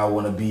where I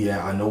want to be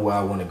at. I know where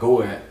I want to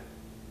go at.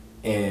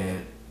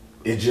 And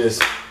it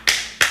just,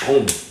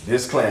 boom,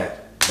 this class,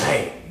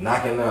 bang,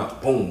 knocking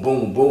out, boom,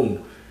 boom,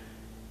 boom.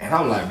 And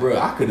I'm like, bro,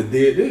 I could have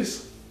did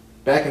this.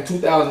 Back in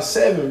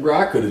 2007, bro,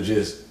 I could have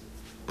just,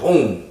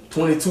 boom,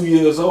 22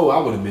 years old, I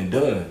would have been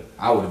done.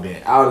 I would have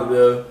been out of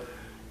there,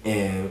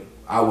 and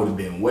I would have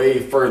been way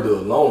further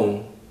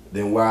along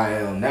than where I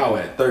am now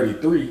at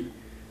 33.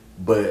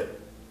 But,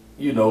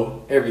 you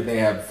know, everything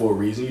happened for a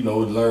reason. You know,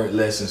 learned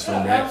lessons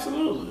from that.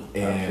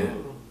 Absolutely.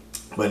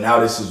 But now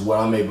this is what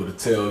I'm able to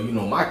tell, you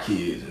know, my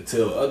kids and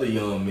tell other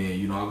young men.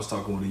 You know, I was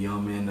talking with a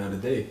young man the other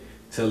day,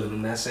 telling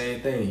him that same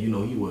thing. You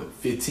know, he was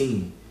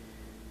 15.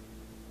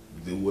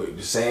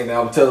 The same thing I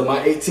was telling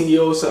my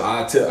 18-year-old self.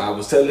 I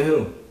was telling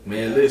him,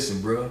 man,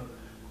 listen, bro.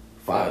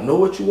 If know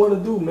what you want to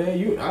do,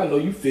 man. I know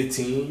you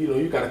 15. You know,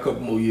 you got a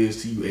couple more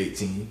years till you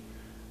 18.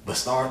 But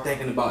start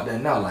thinking about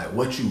that now. Like,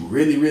 what you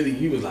really,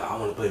 you was like, I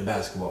want to play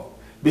basketball.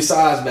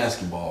 Besides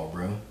basketball,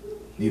 bro.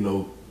 You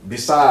know,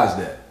 besides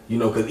that. You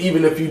know, because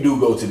even if you do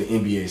go to the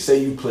NBA,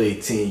 say you play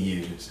 10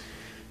 years,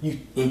 you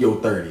in your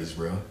 30s,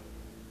 bro.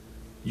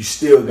 You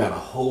still got a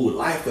whole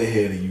life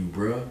ahead of you,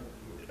 bro.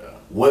 Yeah.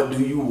 What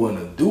do you want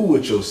to do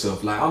with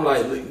yourself? Like, I'm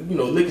like, you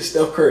know, look at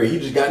Steph Curry. He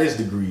just got his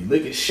degree.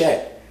 Look at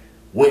Shaq.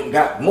 Went and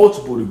got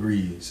multiple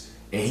degrees.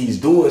 And he's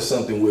doing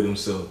something with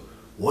himself.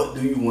 What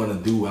do you want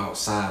to do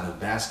outside of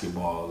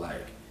basketball?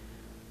 Like,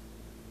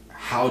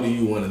 how do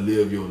you want to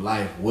live your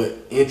life? What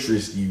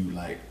interests you?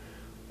 Like,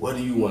 what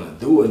do you want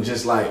to do? And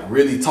just like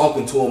really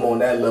talking to him on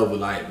that level,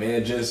 like,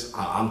 man, just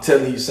I'm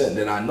telling you something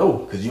that I know,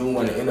 because you don't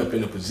want to end up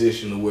in a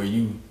position where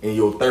you in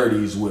your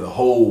 30s with a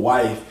whole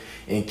wife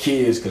and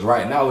kids. Because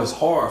right now it's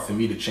hard for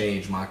me to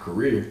change my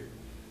career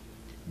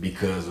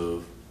because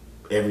of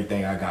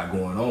everything I got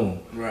going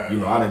on. Right. You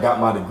know, I done got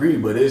my degree,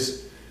 but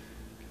it's,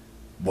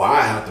 well,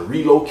 I have to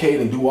relocate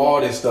and do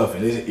all this stuff,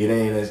 and it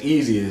ain't as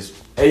easy as,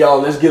 hey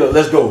y'all,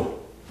 let's go.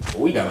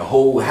 We got a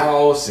whole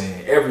house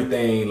and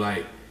everything.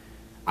 Like,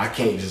 I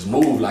can't just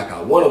move like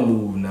I want to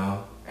move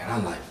now. And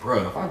I'm like,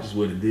 bro, if I just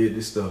would have did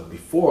this stuff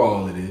before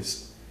all of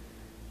this,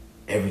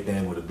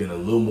 everything would have been a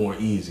little more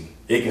easy.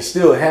 It can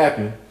still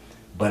happen,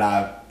 but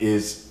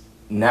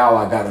now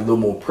I got a little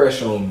more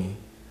pressure on me.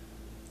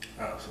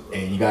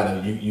 Absolutely. And you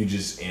gotta,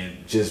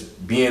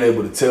 just being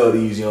able to tell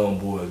these young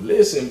boys,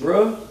 listen,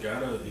 bro, you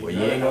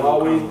ain't gonna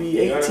always be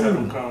 18. You gotta have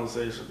them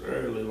conversations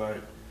early. Like,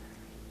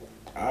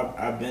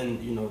 I've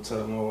been, you know,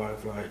 telling my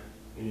wife, like,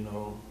 you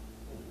know,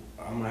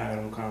 I'm gonna have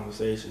them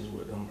conversations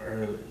with them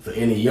early. For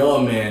any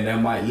young man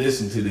that might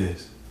listen to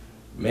this,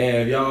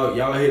 man, if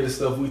y'all hear the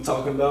stuff we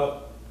talking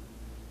about,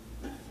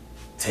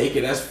 take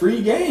it as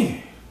free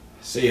game.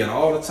 Say it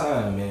all the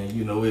time, man.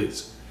 You know,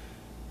 it's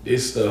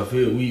this stuff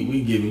here.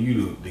 We giving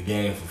you the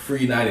game for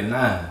free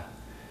 99.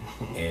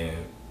 And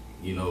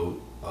you know,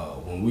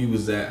 when we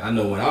was that, I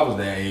know when I was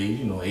that age,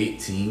 you know,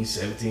 18,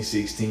 17,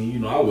 16, you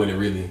know,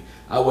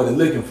 I wasn't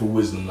looking for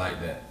wisdom like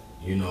that.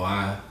 You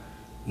know,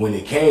 when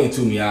it came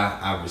to me,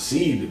 I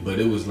received it, but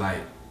it was like,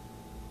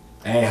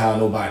 I ain't have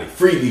nobody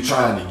freely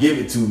trying to give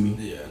it to me.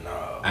 Yeah,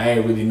 no. I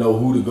ain't really know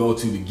who to go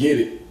to get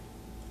it.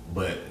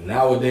 But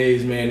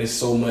nowadays, man, there's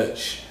so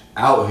much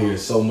out here,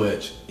 so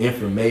much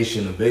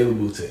information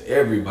available to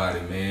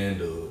everybody, man.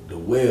 The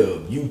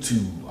web,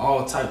 YouTube,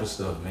 all type of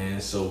stuff, man.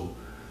 So,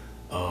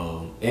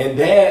 and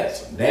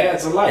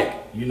dads alike,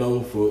 you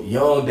know, for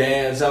young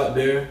dads out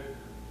there,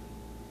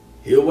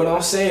 hear what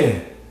I'm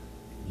saying.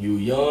 You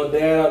young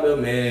dad out there,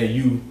 man,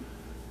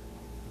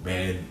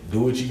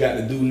 do what you got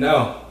to do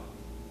now.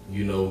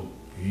 You know,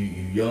 you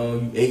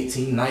young, you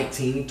 18,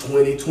 19,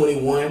 20,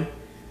 21.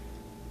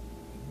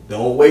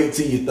 Don't wait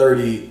till you're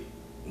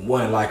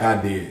 31 like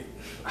I did.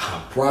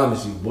 I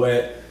promise you,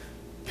 boy.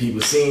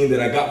 People seen that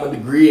I got my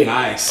degree and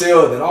I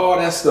excelled and all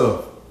that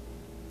stuff.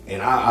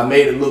 And I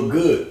made it look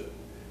good.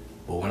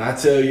 But when I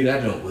tell you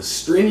that jump was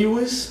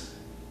strenuous,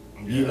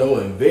 you know,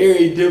 and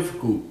very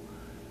difficult,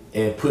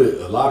 and put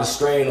a lot of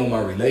strain on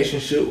my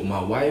relationship with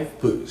my wife,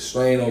 put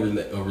strain on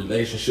a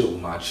relationship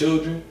with my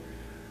children.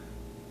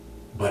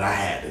 But I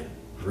had to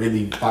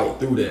really fight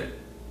through that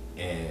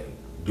and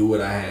do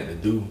what I had to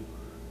do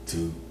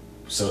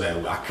so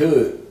that I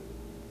could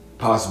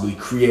possibly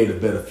create a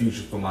better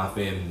future for my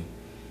family.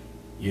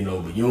 You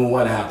know, but you don't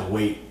want to have to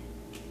wait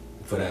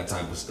for that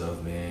type of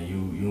stuff, man. You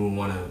don't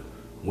want to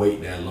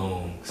wait that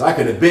long. So I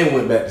could have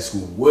went back to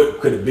school. What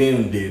could have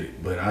been did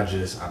it, but I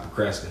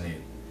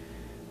procrastinated.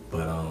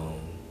 But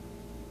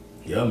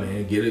yeah,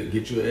 man,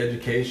 get your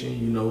education,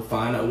 you know,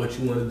 find out what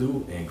you want to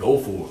do and go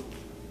for it.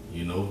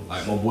 You know,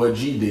 like my boy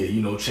G did,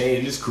 you know,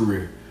 change his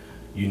career.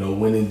 You know,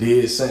 went and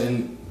did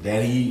something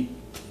that he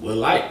would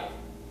like.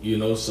 You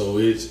know, so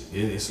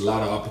it's a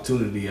lot of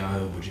opportunity out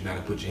here, but you got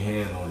to put your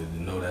hand on it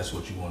and know that's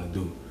what you want to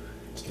do.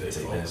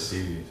 Take that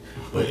serious.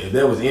 But if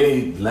there was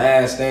any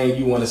last thing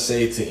you want to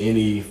say to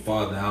any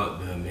father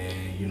out there,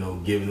 man, you know,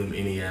 giving them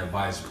any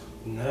advice.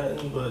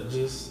 Nothing but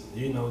just,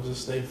 you know,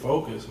 just stay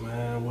focused,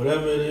 man.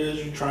 Whatever it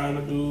is you're trying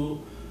to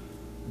do,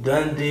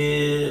 done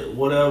did,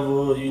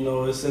 whatever, you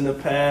know, it's in the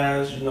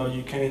past, you know,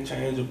 you can't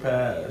change the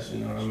past,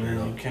 you know what I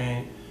mean? You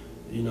can't,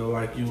 you know,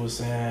 like you were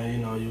saying, you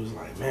know, you was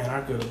like, man,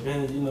 I could have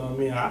been, you know what I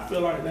mean? I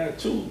feel like that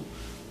too.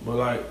 But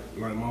like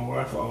my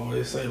wife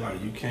always say,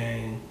 like, you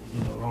can't,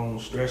 you know, don't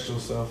stress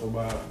yourself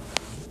about,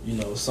 you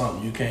know,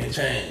 something you can't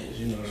change,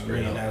 you know what I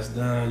mean? That's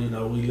done, you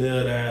know, we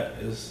live that,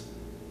 it's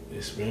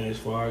experience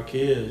for our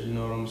kids, you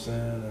know what I'm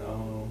saying?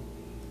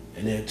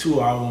 And then too,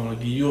 I want to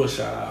give you a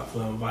shout out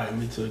for inviting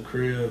me to the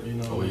crib, you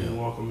know, and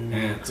welcoming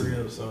me to the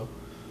crib. So,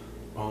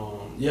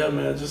 yeah,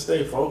 man, just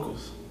stay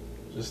focused.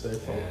 Just stay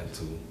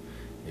focused.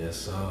 Yes,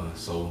 sir.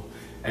 So,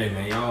 hey,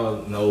 man,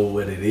 y'all know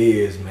what it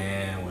is,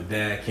 man. With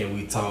Dad Can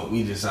We Talk?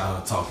 We just out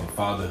here talking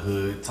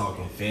fatherhood,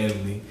 talking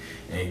family,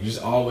 and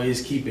just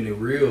always keeping it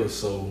real.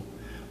 So,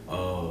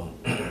 y'all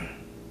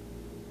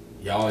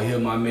hear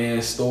my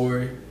man's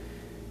story.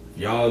 If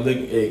y'all look,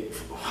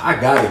 I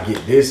gotta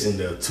get this in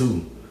there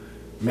too.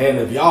 Man,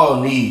 if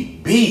y'all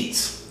need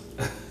beats,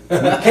 we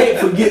can't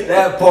forget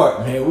that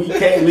part, man. We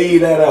can't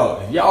leave that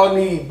out. If y'all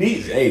need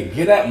beats, hey,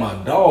 get at my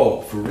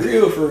dog. For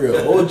real, for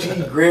real.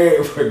 OG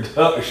Greg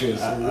Productions,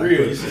 for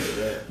real. I appreciate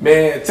that.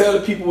 Man, tell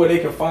the people where they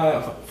can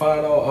find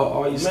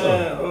all your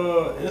stuff.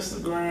 Man,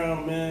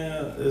 Instagram,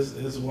 man,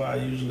 is where I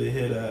usually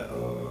hit at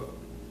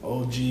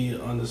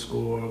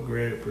OG_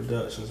 Greg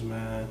Productions,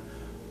 man.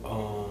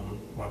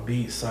 My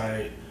beat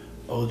site,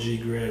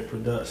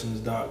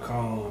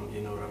 OGGregProductions.com,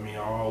 you know what I mean?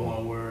 All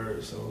one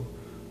word, so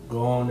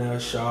go on there,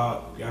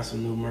 shop. Got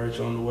some new merch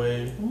on the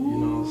way, you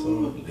know.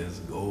 So let's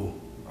go.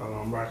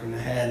 I'm rocking the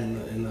hat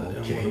in one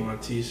of my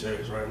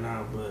t-shirts right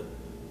now, but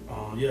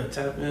yeah,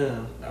 tap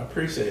in. I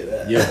appreciate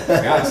that. Yeah,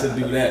 got to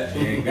do that,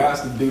 man. Got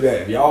to do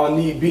that. If y'all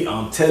need beat,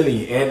 I'm telling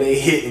you, and they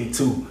hitting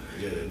too.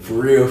 Yeah, for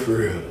real, for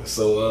real.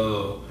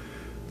 So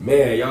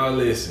man, y'all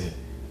listen.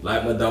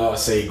 Like my dog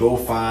say, go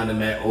find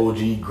them at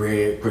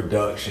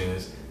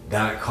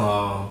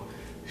OGGregProductions.com.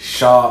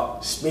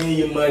 Shop, spend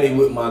your money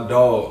with my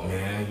dog,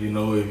 man. You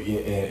know,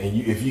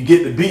 if you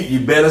get the beat,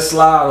 you better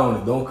slide on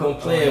it. Don't come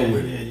playing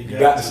with it. You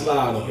got to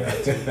slide on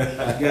it. You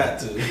got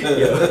to.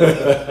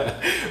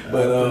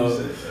 But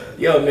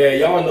yo, man,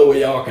 y'all know where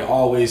y'all can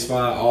always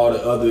find all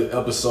the other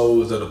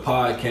episodes of the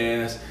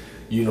podcast.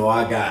 You know,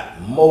 I got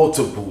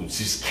multiple,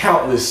 just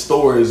countless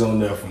stories on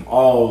there from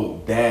all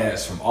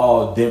dads, from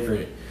all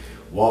different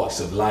walks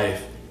of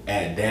life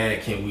at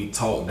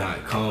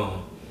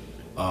dadcanwetalk.com.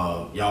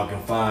 Y'all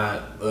can find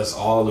us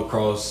all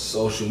across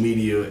social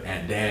media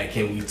at Dad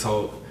Can We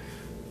Talk.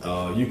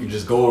 You can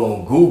just go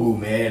on Google,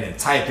 man, and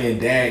type in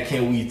Dad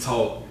Can We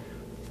Talk.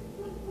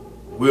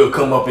 We'll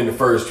come up in the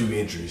first few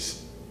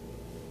entries.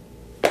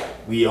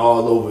 We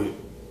all over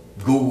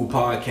Google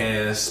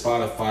Podcasts,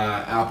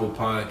 Spotify, Apple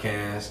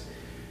Podcasts,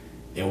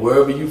 and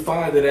wherever you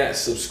find it at,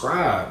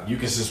 subscribe. You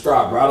can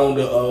subscribe right on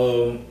the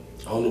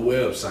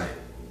website.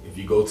 If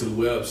you go to the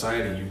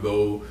website and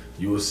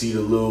you will see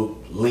the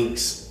little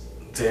links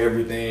to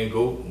everything.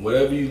 Go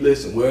wherever you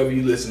listen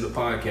to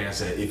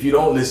podcasts at. If you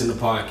don't listen to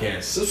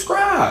podcasts,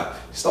 subscribe.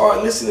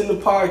 Start listening to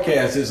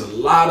podcasts. There's a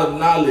lot of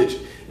knowledge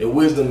and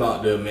wisdom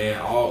out there,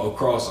 man, all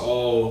across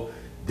all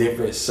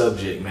different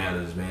subject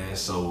matters, man.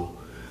 So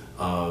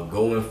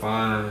go and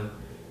find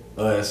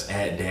us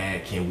at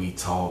Dad Can We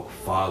Talk.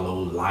 Follow,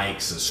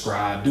 like,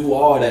 subscribe, do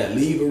all that.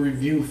 Leave a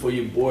review for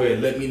your boy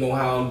and let me know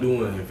how I'm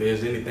doing. If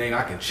there's anything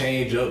I can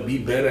change up, be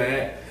better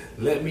at,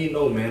 let me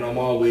know, man. I'm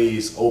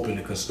always open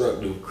to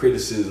constructive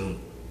criticism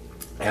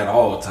at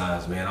all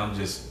times, man.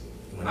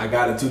 When I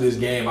got into this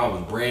game, I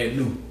was brand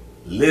new.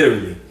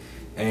 Literally.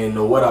 I didn't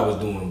know what I was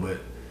doing, but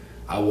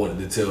I wanted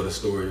to tell the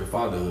story of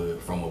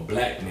fatherhood from a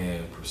black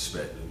man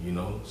perspective, you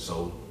know?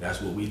 So that's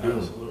what we do.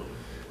 Absolutely.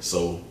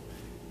 So,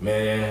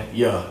 man,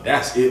 yeah,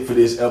 that's it for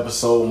this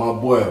episode. My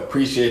boy,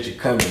 appreciate you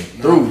coming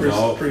through,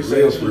 dog.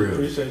 Appreciate you.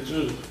 Appreciate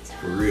you.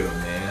 For real,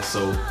 man.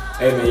 So,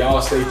 hey, man,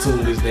 y'all stay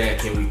tuned. This Dad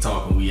Can We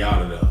Talk, and we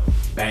out of there.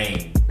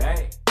 Bang,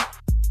 bang.